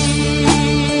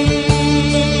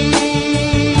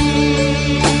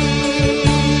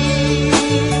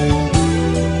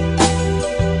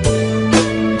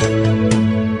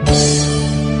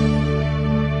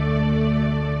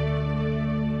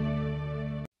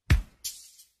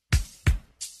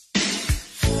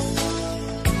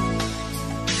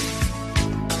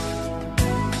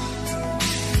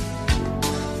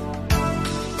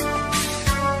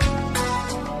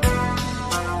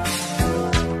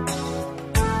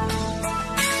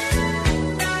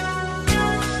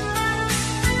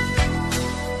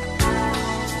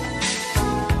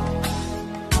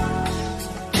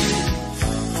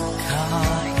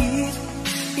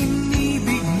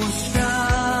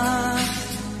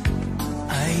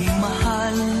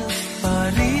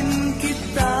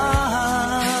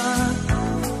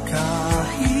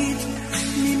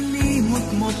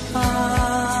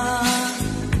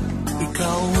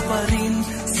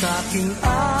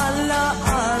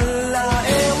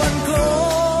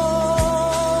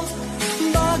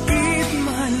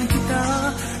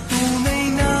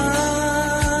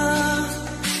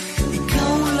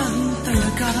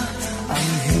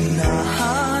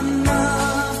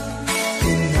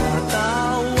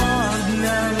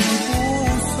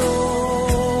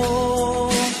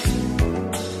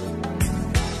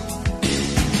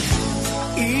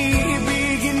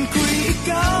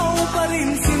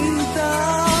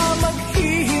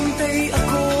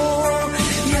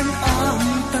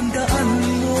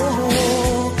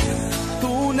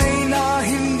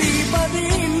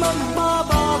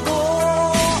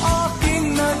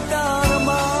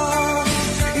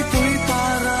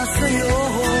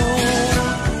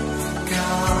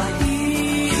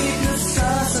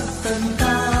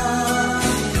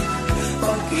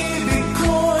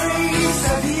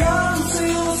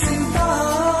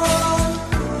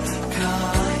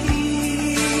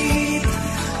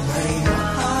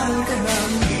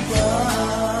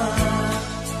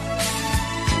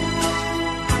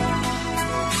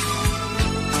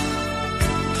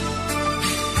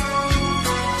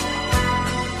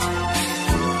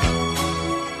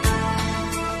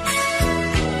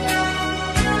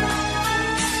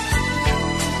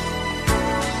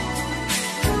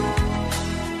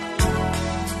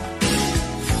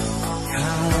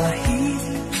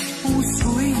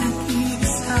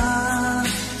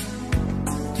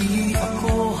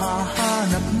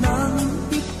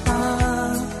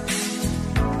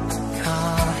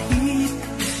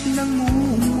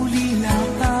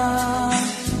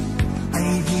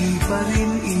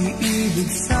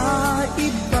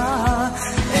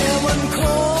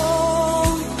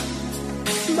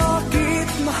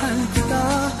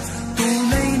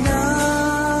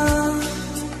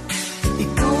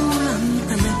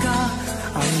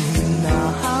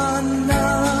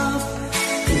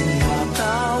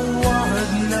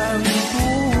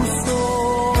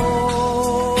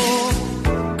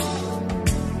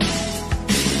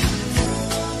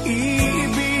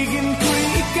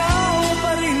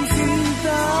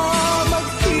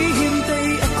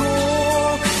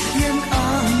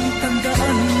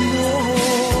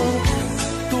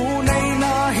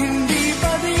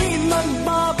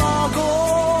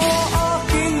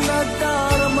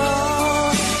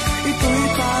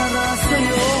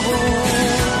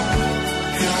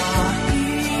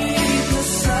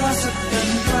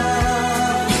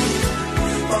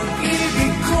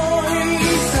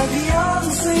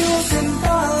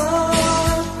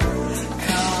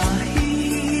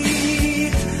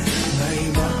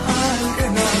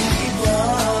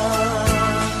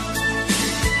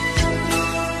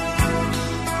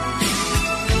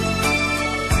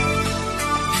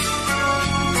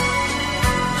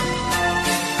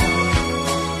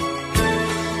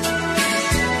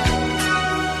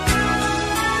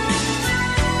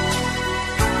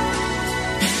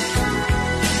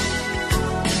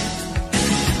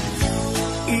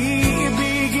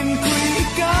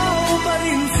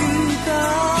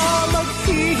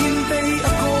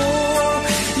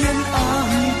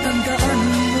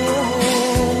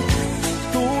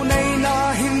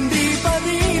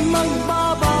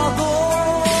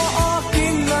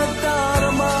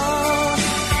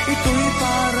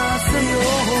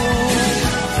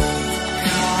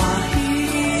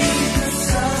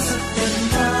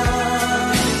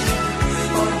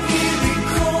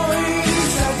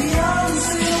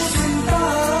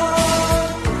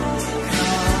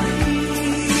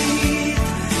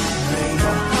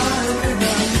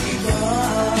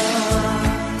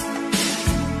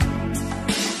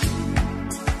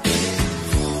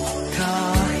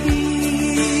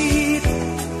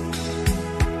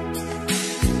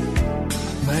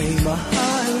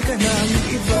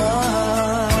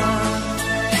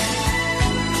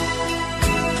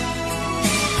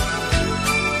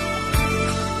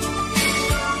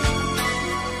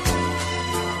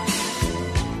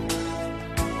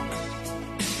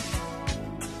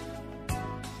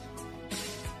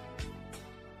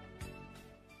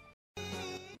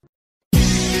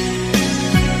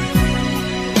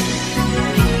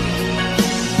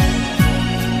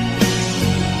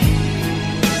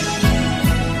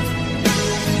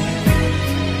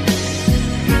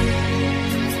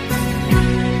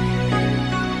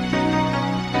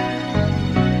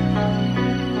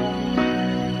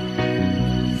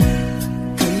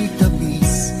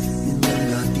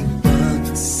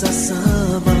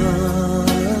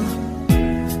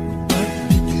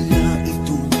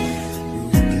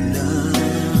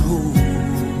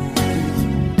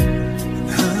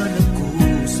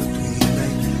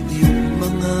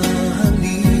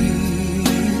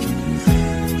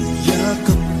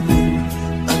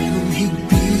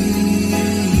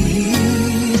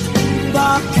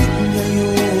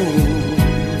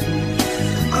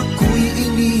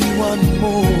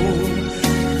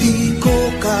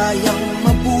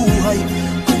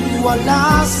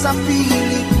 wala sa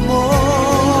piling mo.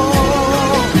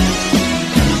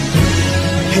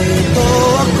 Heto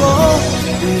ako,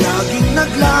 laging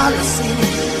naglalasing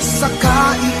sa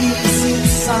kaiisip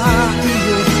sa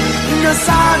iyo, na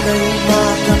sana'y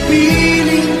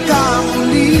makapiling ka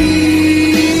muli.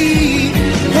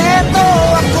 Heto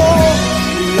ako,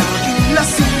 laging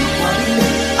lasing pa rin,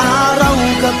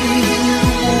 araw-gabi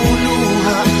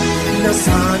lumuluha, na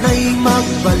sana'y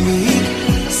magbalik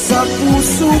sa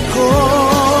puso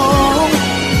kong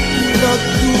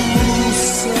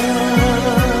nagdusa.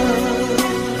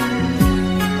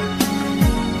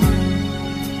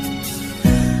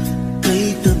 Kay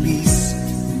tamis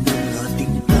ng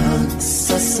ating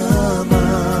pagsasama,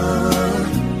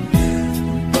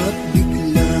 ba't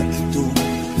bigla itong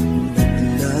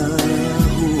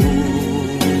naglaho?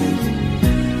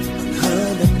 Ang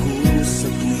hanap ko sa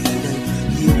tuwin ay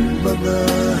iyong mga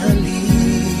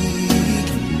halik,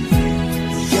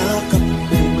 yakap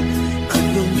mo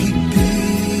anong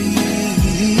higit.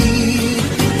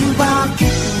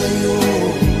 Bakit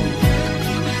ngayon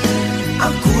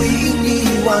ako'y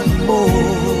iniwan mo?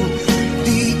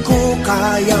 Di ko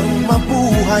kayang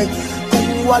mabuhay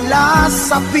kung wala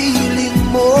sa piling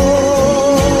mo.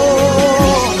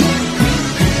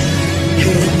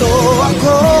 Heto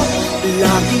ako,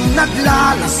 laging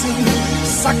naglalasing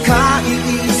sa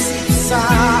kaiisip sa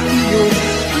iyo,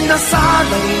 na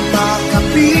sana'y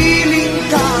makapiling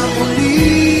ka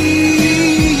muli.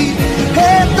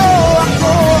 Heto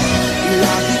ako,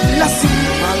 laging lasing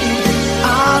pa rin,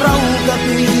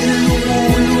 araw-gabi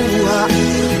lumuluha,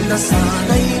 na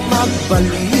sana'y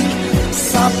magbalik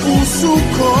sa puso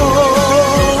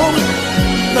kong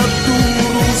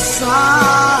nagdurusa.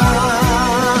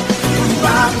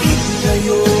 Bakit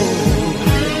ngayon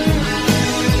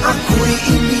ako'y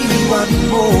iniwan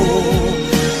mo?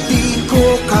 Di ko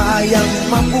kayang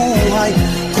mabuhay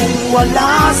kung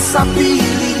wala sa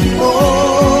piling mo.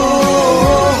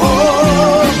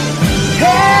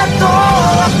 Heto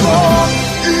ako,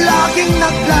 laging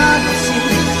naglalasing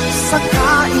sa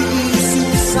kaiisip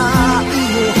sa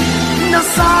iyo, na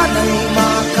sana'y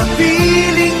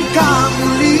makapiling ka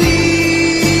muli.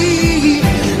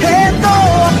 Heto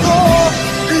ako,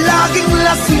 laging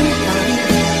lasing pa rin,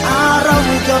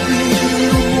 araw-gabi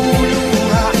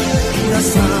lumuluha, na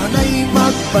sana'y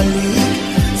magbalik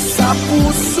sa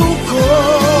puso ko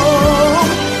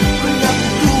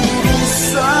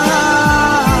nagdurusa.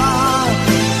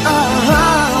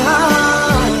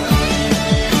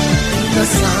 Na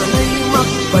sana'y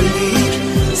magbalik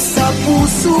sa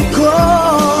puso ko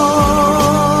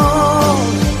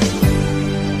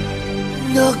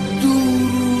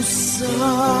nagdurusa.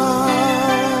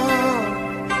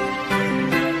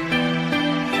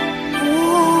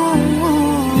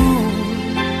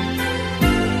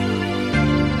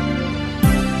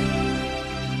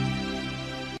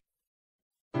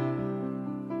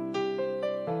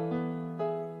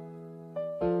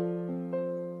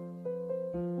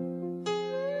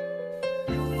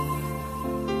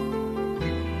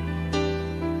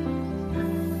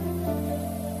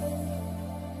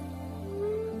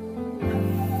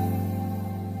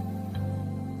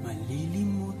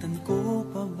 Malilimutan ko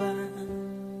pa ba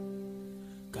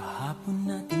kahapon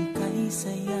natin kay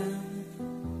saya?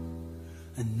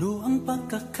 Ano ang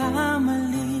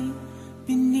pagkakamali?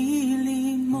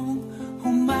 Pinili mong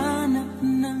humanap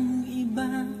ng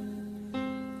iba.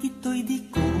 Ito'y di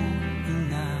ko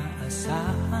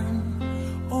inaasahan.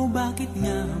 O bakit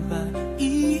nga ba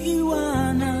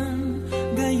iiwanan?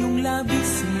 Gayong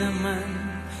labis naman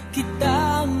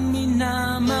kitang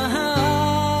minamahal.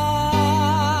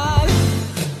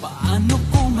 Paano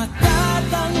ko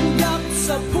matatanggap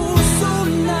sa puso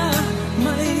na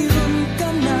mayroon ka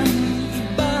ng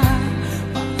iba?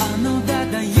 Paano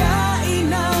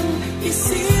dadayain ang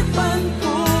isipan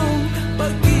kong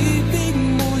pag-ibig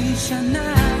mo'y siya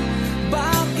na?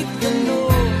 Bakit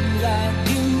gano'n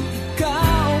laging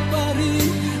ikaw pa rin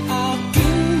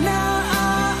aking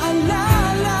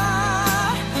naaalala?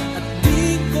 At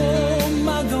di ko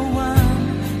magawang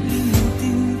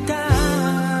limutin ka.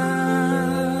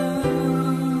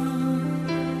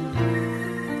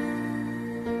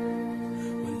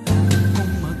 Wala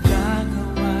akong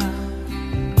magagawa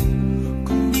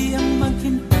kundi ang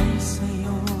maghintay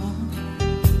sa'yo.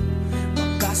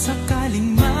 Baka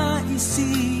sakaling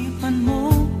maisipan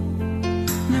mo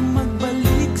na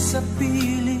magbalik sa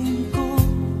piling ko.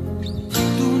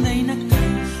 Tunay na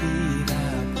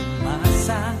kahirap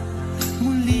umasa,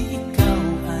 muli ikaw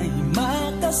ay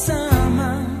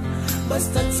makasama.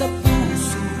 Basta't sa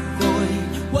puso ko'y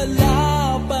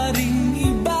wala pa rin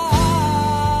iba.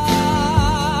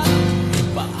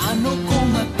 Paano ko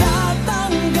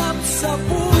matatanggap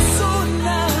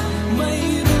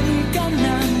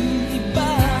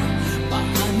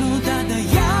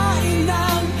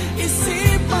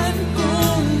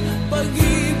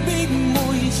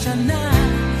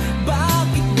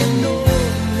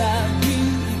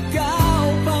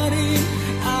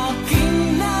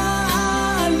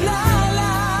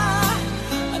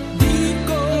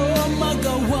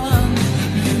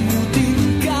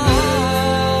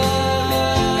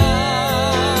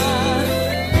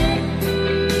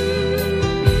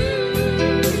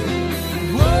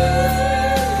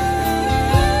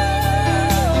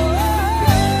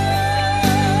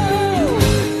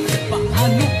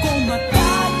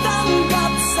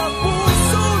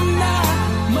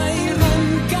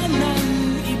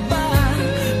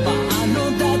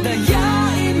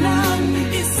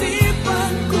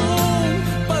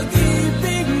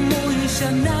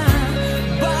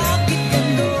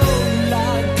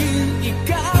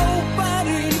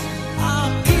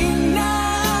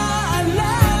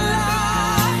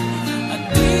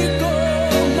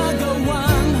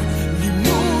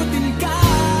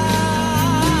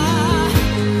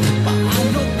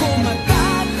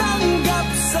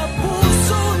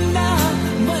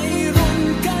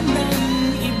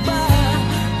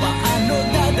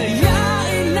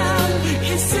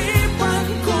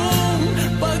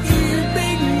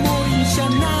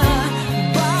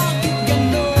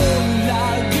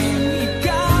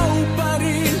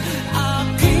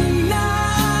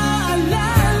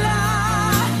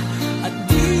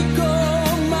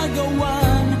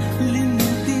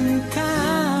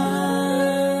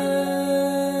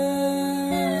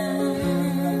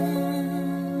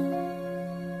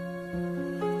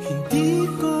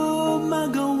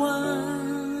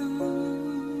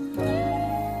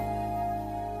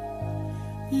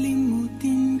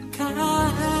limutin ka.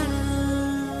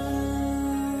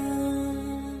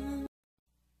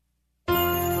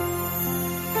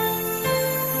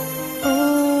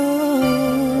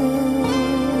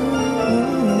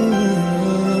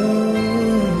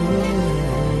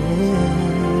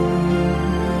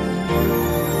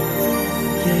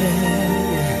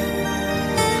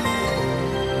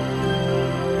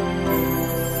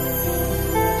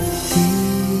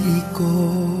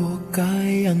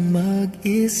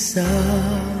 Isa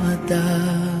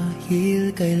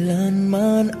dahil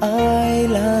kailanman ay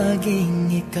laging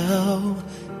ikaw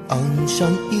ang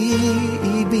siyang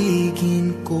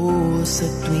iibigin ko sa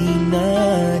tuwing na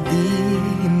di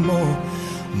mo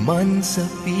man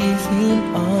sabihin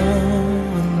ang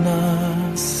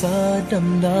nasa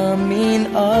damdamin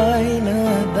ay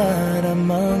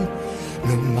nadaramang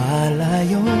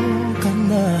lumalayo ka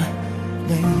na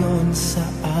ngayon sa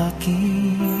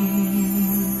akin.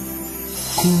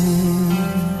 Kung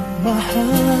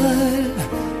mahal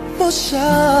mo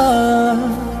siya,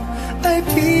 ay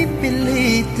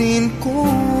pipilitin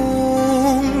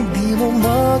kung di mo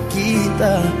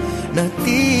makita na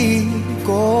di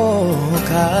ko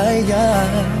kaya.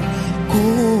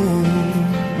 Kung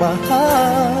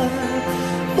mahal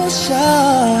mo siya,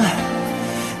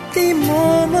 di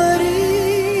mo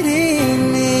maririnig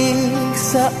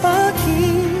sa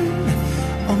akin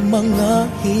ang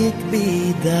mga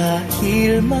hikbi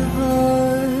dahil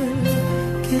mahal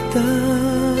kita.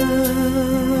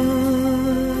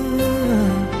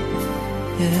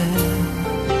 Yeah.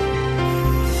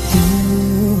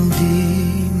 Kung di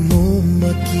mo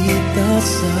makita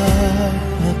sa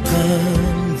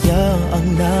kanya ang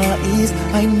nais,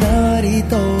 ay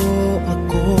narito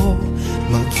ako.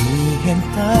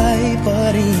 Maghihintay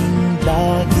pa rin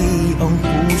lagi ang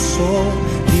puso.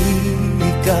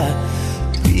 Di ka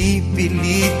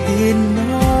pipilitin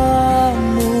na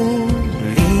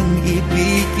muling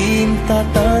ibigin.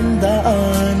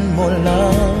 Tatandaan mo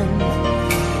lang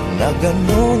na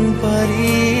ganun pa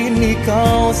rin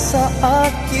ikaw sa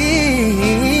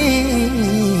akin.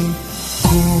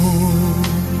 Kung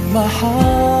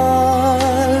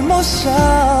mahal mo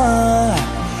siya,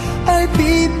 ay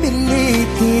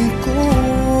pipilitin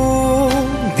kung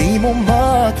di mo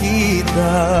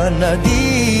makita na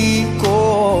di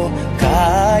ko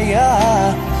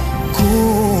kaya.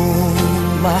 Kung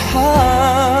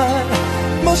mahal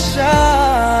mo siya,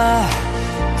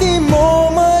 di mo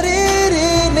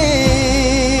maririnig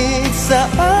sa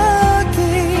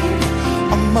akin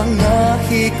ang mga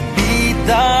hikbi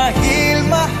dahil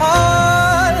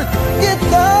mahal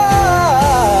kita.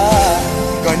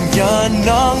 Ganyan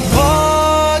ang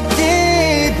pag-ibig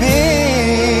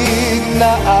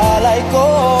na alay ko.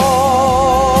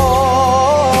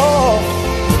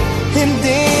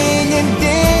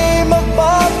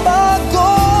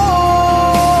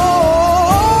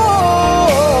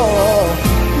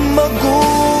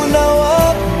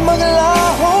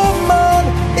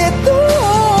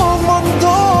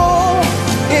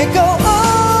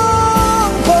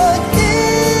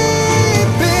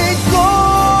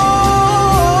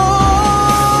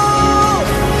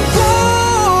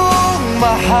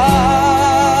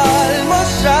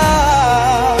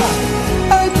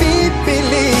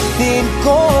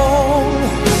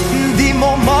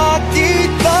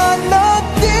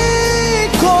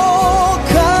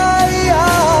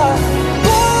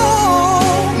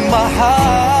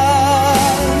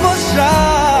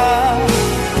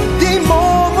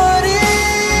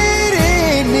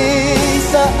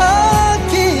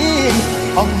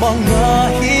 Ang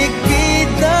mga higpit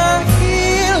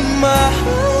dahil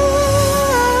mahal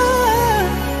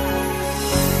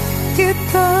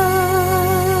kita.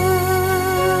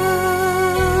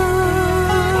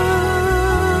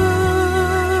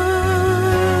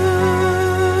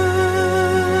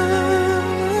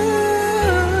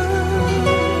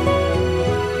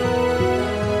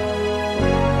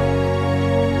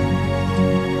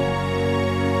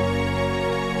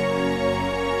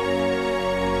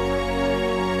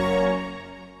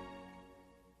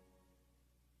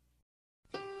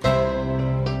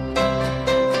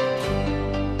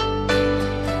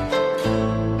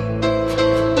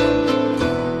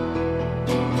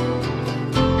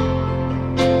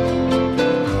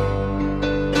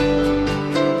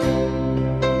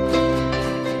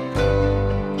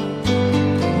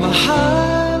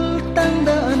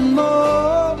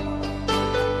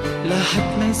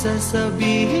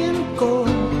 Sasabihin ko,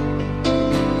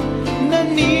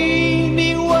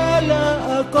 naniniwala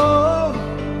ako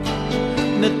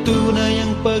na tunay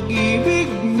ang pag-ibig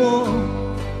mo.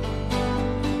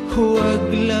 Huwag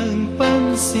lang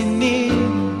pansinin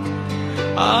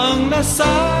ang nasa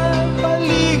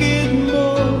paligid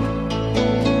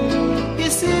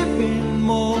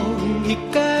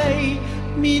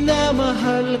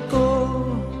minamahal ko.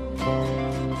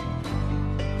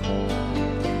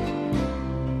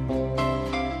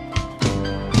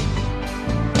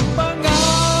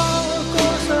 Pangako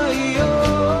sa iyo,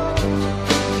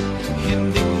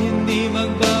 hindi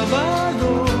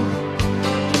magbabago.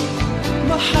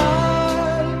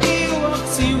 Mahal,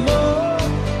 iwaksi mo,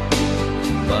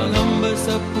 pangamba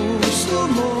sa puso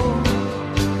mo.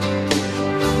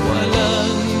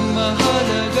 Walang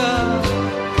mahalaga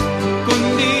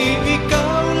kundi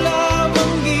ikaw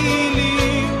lamang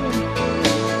giliw.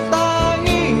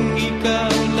 Tanging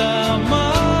ikaw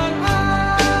lamang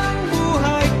ang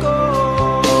buhay ko.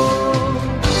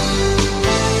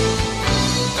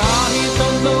 Kahit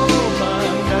ano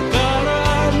man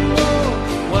nakaraan mo,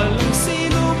 walang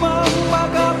sino mang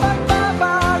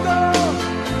makapagbabago.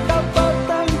 Tapat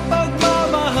ang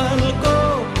pagmamahal ko,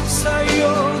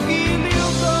 sa'yo giliw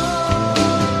ko.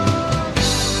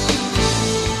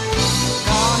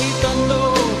 Kahit ano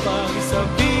pang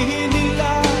sabihin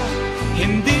nila,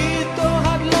 hindi ito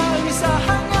hadlang sa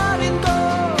hangarin ko.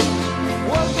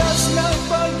 Wagas ng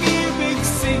pag-ibig,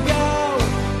 sigaw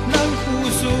ng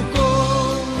puso ko.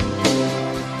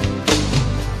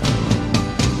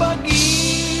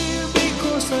 Pag-ibig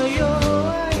ko sa'yo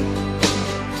ay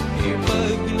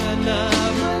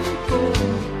ipaglalaban ko.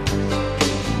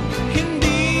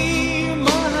 Hindi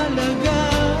mahalaga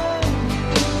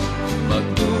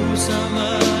magdusa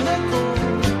man ako.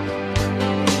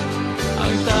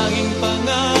 Ang tanging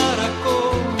pangarap ko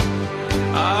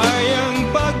ay ang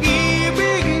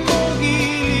pag-ibig mo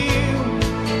giliw.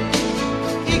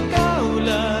 Ikaw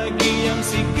lagi ang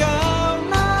sigaw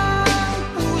ng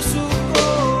puso ko.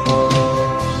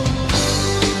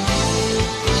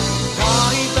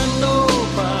 Kahit ano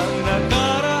pang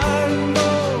nakaraan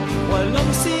mo,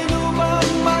 walang sino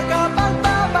mang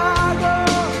makapagbabago.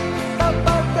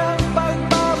 Tapat ang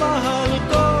pagmamahal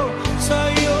ko,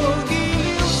 sa'yo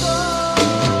giliw ko.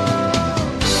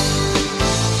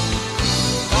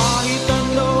 Kahit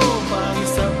ano pang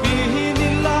sabihin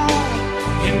nila,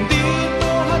 hindi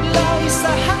ito hadlang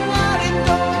sa hangarin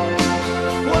ko.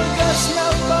 Wagas na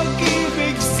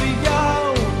pag-ibig,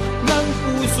 sigaw ng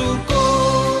puso ko.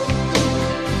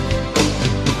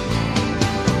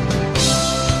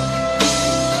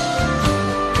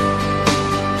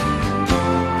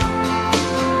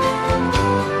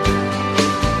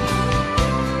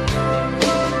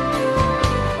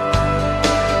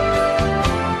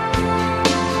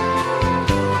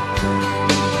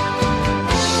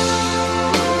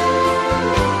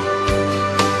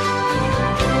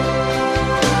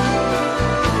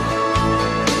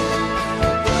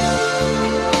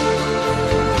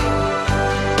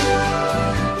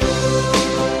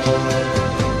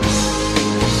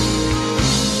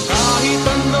 Kahit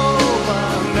ano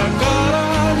pang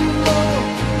nakaraan mo,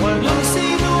 walang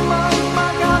sino mang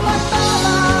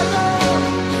makapagbabago.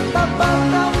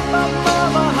 Tapat ang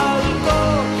pagmamahal ko,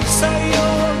 sa'yo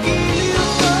giliw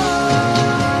ko.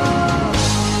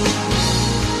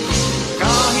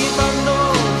 Kahit ano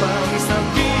pang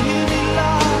sabihin nila,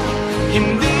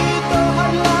 hindi ito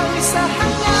hadlang sa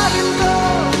hangarin ko.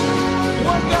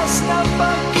 Wagas na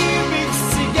pag-ibig,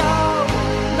 sigaw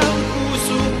ng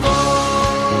puso ko.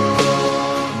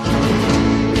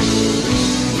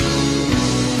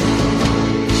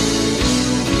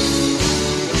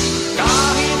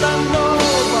 Kahit ano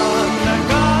pang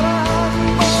nakaraan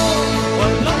mo,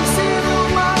 walang sino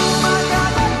mang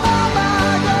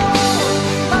makapagbabago.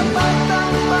 Tapat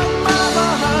ang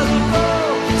pagmamahal ko,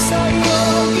 sa'yo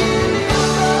giliw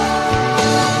ko.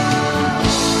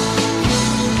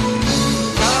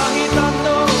 Kahit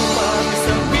ano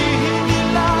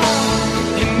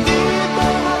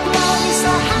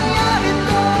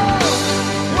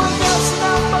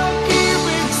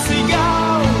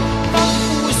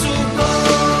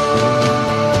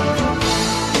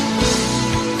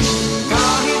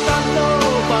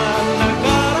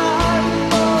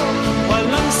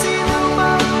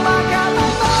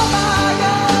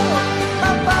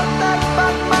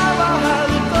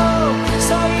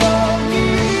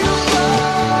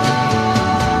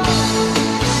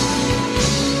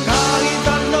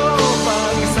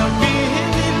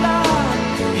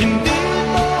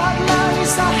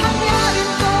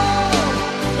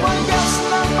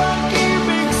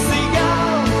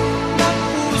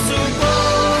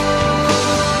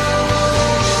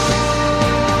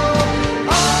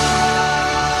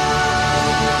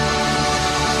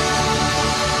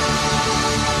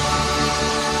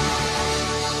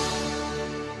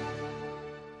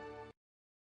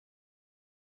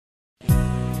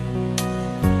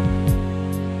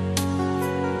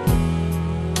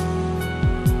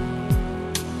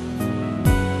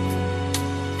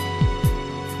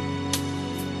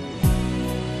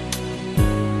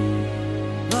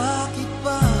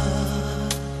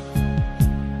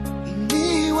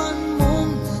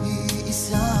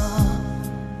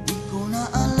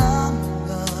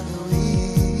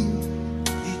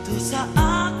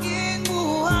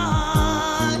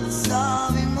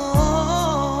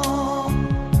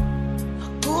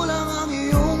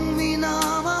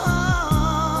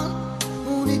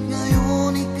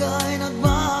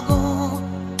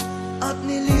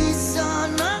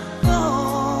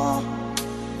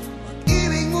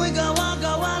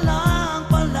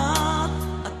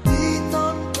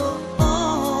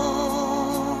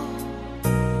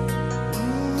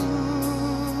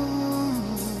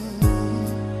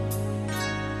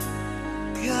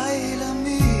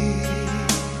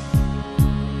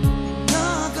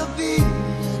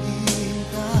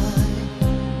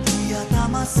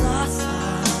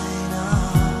masasay na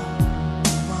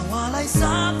mawalay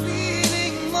sa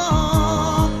piling mo.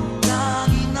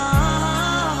 Lagi na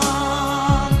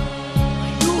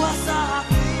may luha sa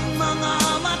aking mga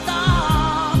mata,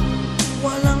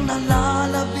 walang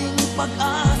nalalabing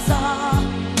pag-asa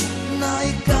na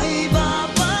ika'y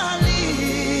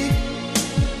babalik.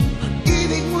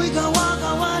 Pag-ibig mo'y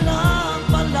gawa-gawa lang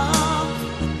pala,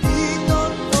 di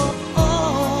totoo.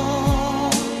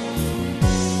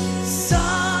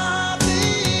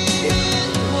 Sabihin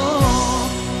mo,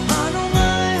 ano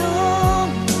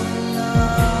ngayong wala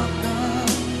ka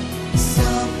sa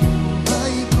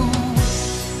buhay ko?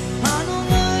 Ano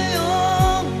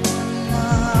ngayong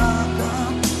wala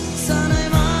ka? Sana'y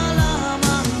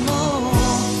malaman mo,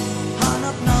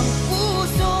 hanap ng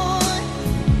puso'y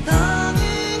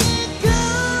tanging ikaw.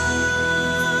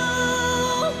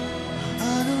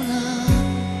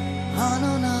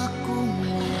 Ano na kung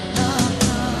wala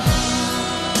ka?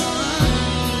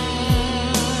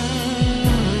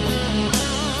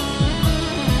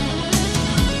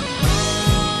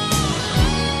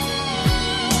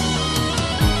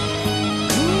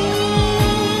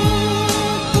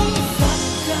 Kung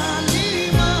sakali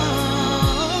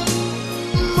man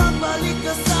magbalik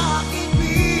ka sa aking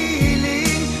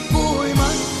piling, ko'y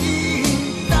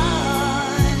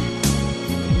maghihintay.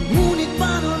 Ngunit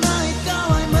paano na ikaw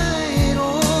ay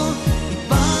mayroong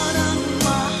iba ng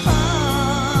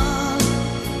mahal?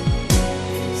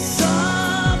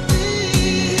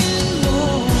 Sabihin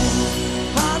mo,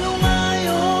 paano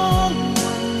ngayong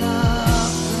wala ka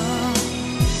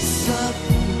sa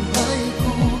buhay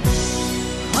ko?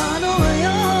 Ano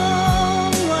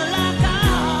ngayong wala ka?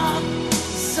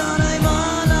 Sana'y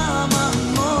malaman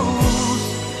mo,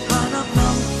 hanap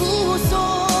ng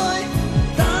puso'y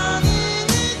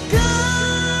tanging ikaw.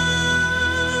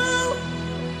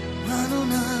 Ano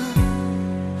na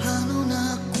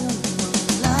kung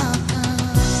wala ka?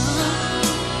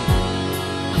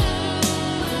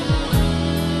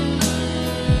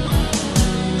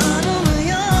 Ano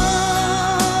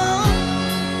ngayon?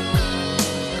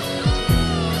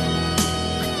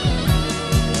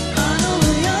 Ano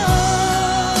ngayon?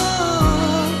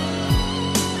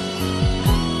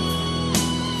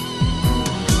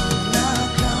 Wala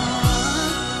ka.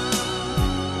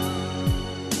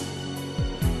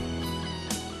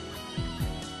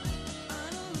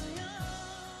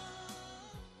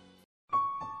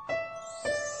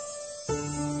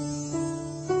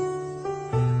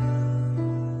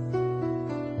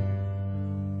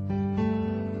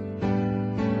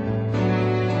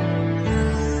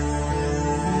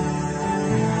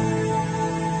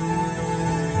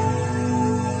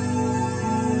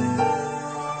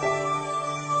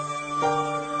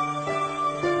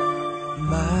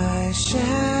 My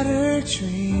shattered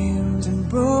dreams and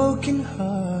broken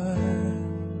heart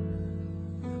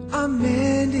are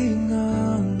mending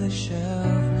on the shelf.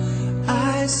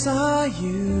 I saw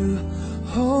you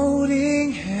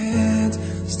holding hands,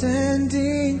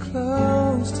 standing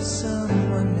close to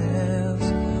someone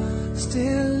else.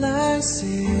 Still I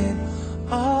sit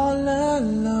all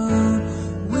alone,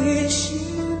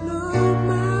 wishing all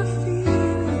my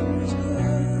feelings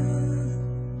gone.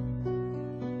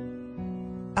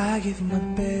 I give my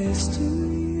best to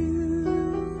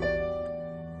you,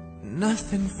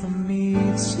 nothing for me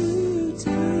to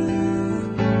do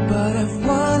but have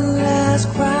one last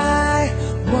cry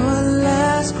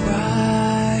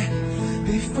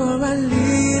before I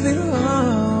leave it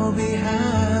all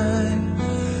behind.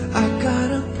 I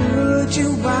gotta put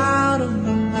you out of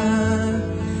my mind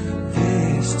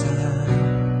this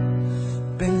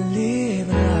time. Believe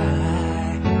a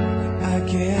lie, I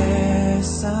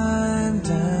guess I'm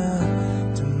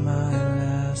down to my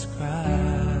last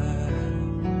cry.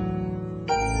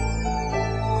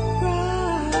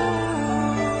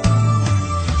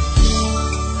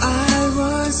 I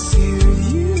was here,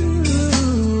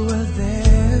 you were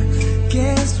there.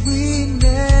 Guess we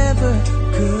never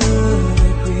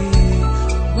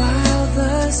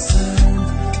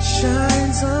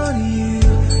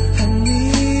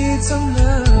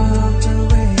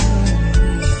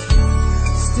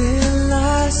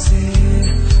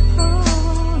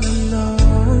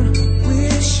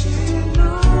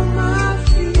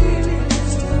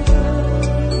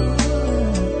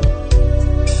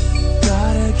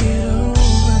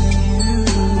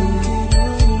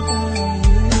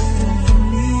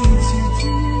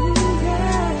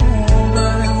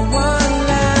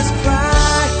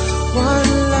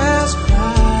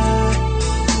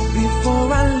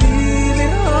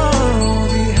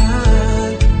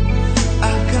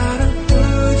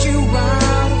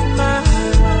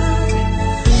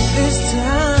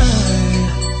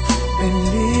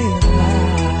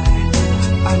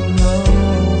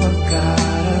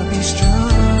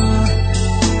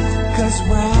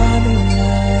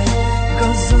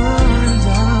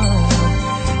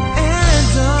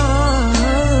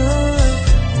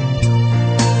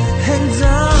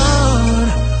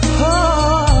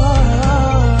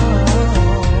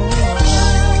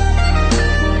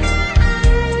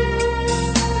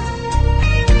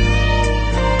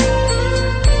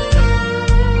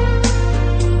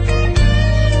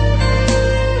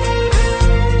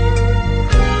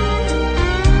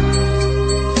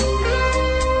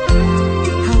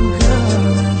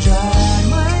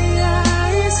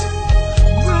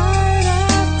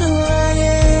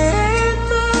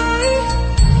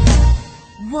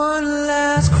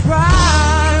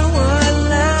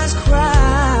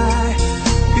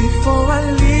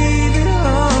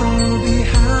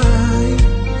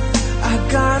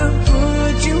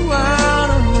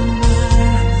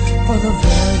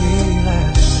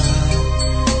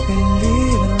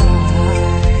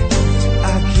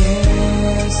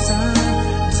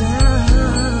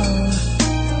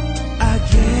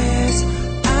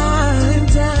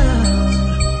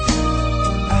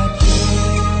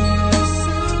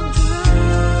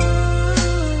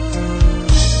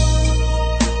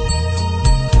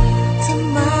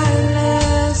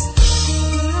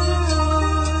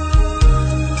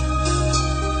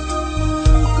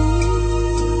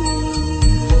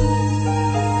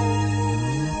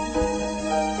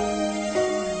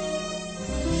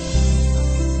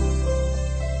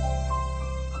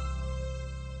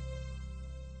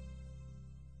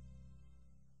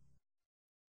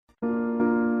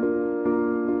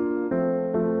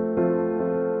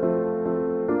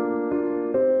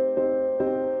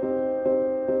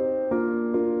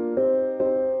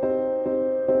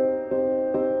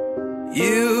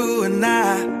You and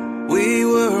I, we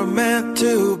were meant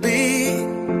to be.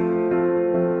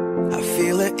 I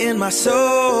feel it in my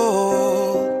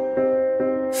soul,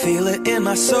 feel it in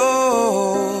my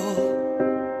soul.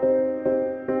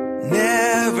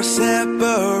 Never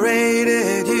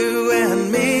separated, you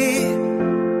and me.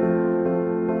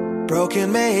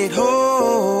 Broken made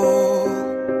whole,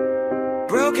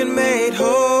 broken made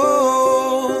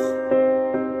whole.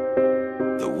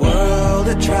 The world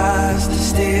that tries to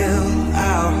steal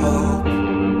our hope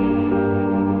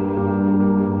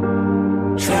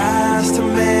tries to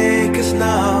make us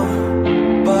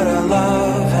numb, but our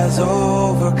love has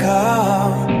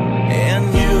overcome. And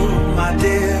you, my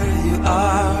dear, you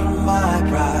are my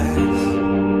prize.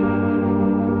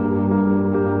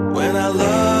 When I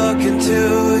look into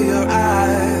your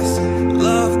eyes,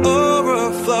 love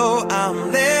overflow,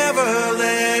 I'm never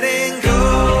letting go.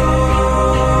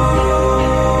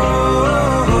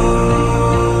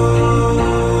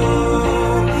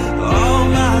 All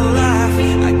my life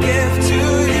I give to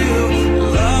you,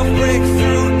 love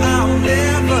breakthrough, I'm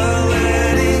never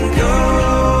letting go.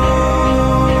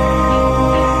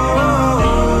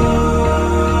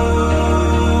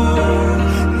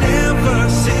 Never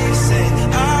ceasing,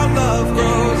 our love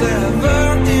grows ever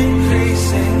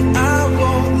increasing, I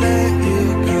won't let you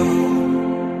go.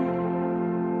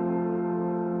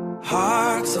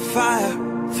 Hearts of fire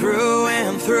through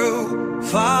and through,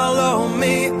 follow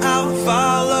me, I'll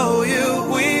follow you.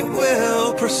 We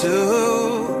will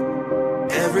pursue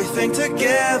everything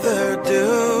together, do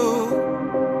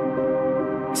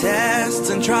tests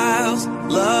and trials,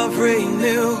 love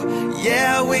renew.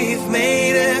 Yeah, we've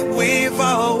made it, we've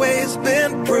always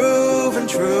been proven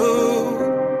true.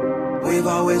 We've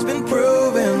always been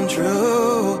proven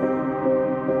true.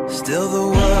 Still the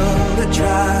world that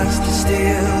tries to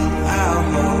steal our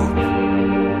hope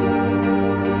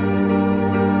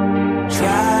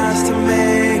tries to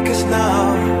make us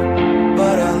numb,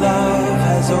 but our love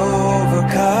has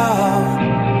overcome.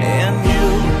 And you,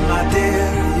 my dear,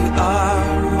 you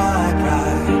are my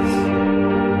prize.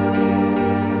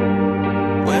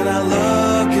 When I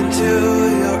look into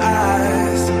your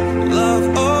eyes, love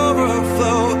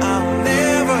overflow, I'm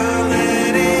never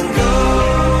letting go.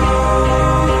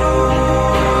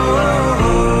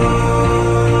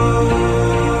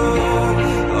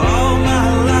 All my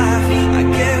life I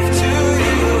give to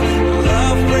you,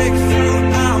 love breakthrough,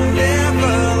 I'm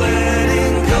never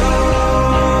letting go.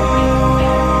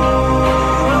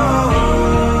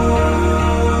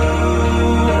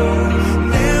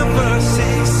 Never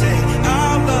ceasing,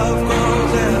 our love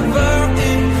grows ever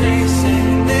increasing,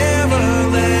 never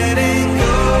letting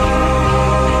go.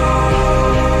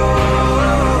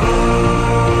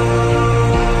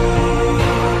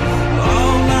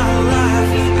 All my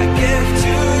life I give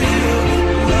to you,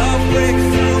 love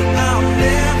breakthrough, I'm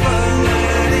never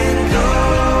letting go.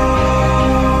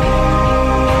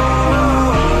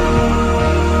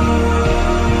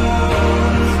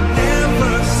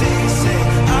 Never ceasing,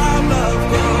 our love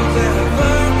grows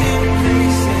ever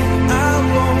increasing, I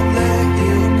won't let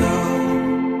you go.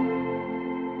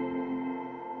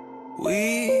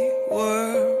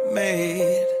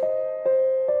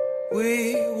 We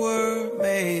were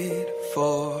made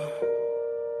for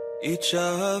each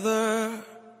other.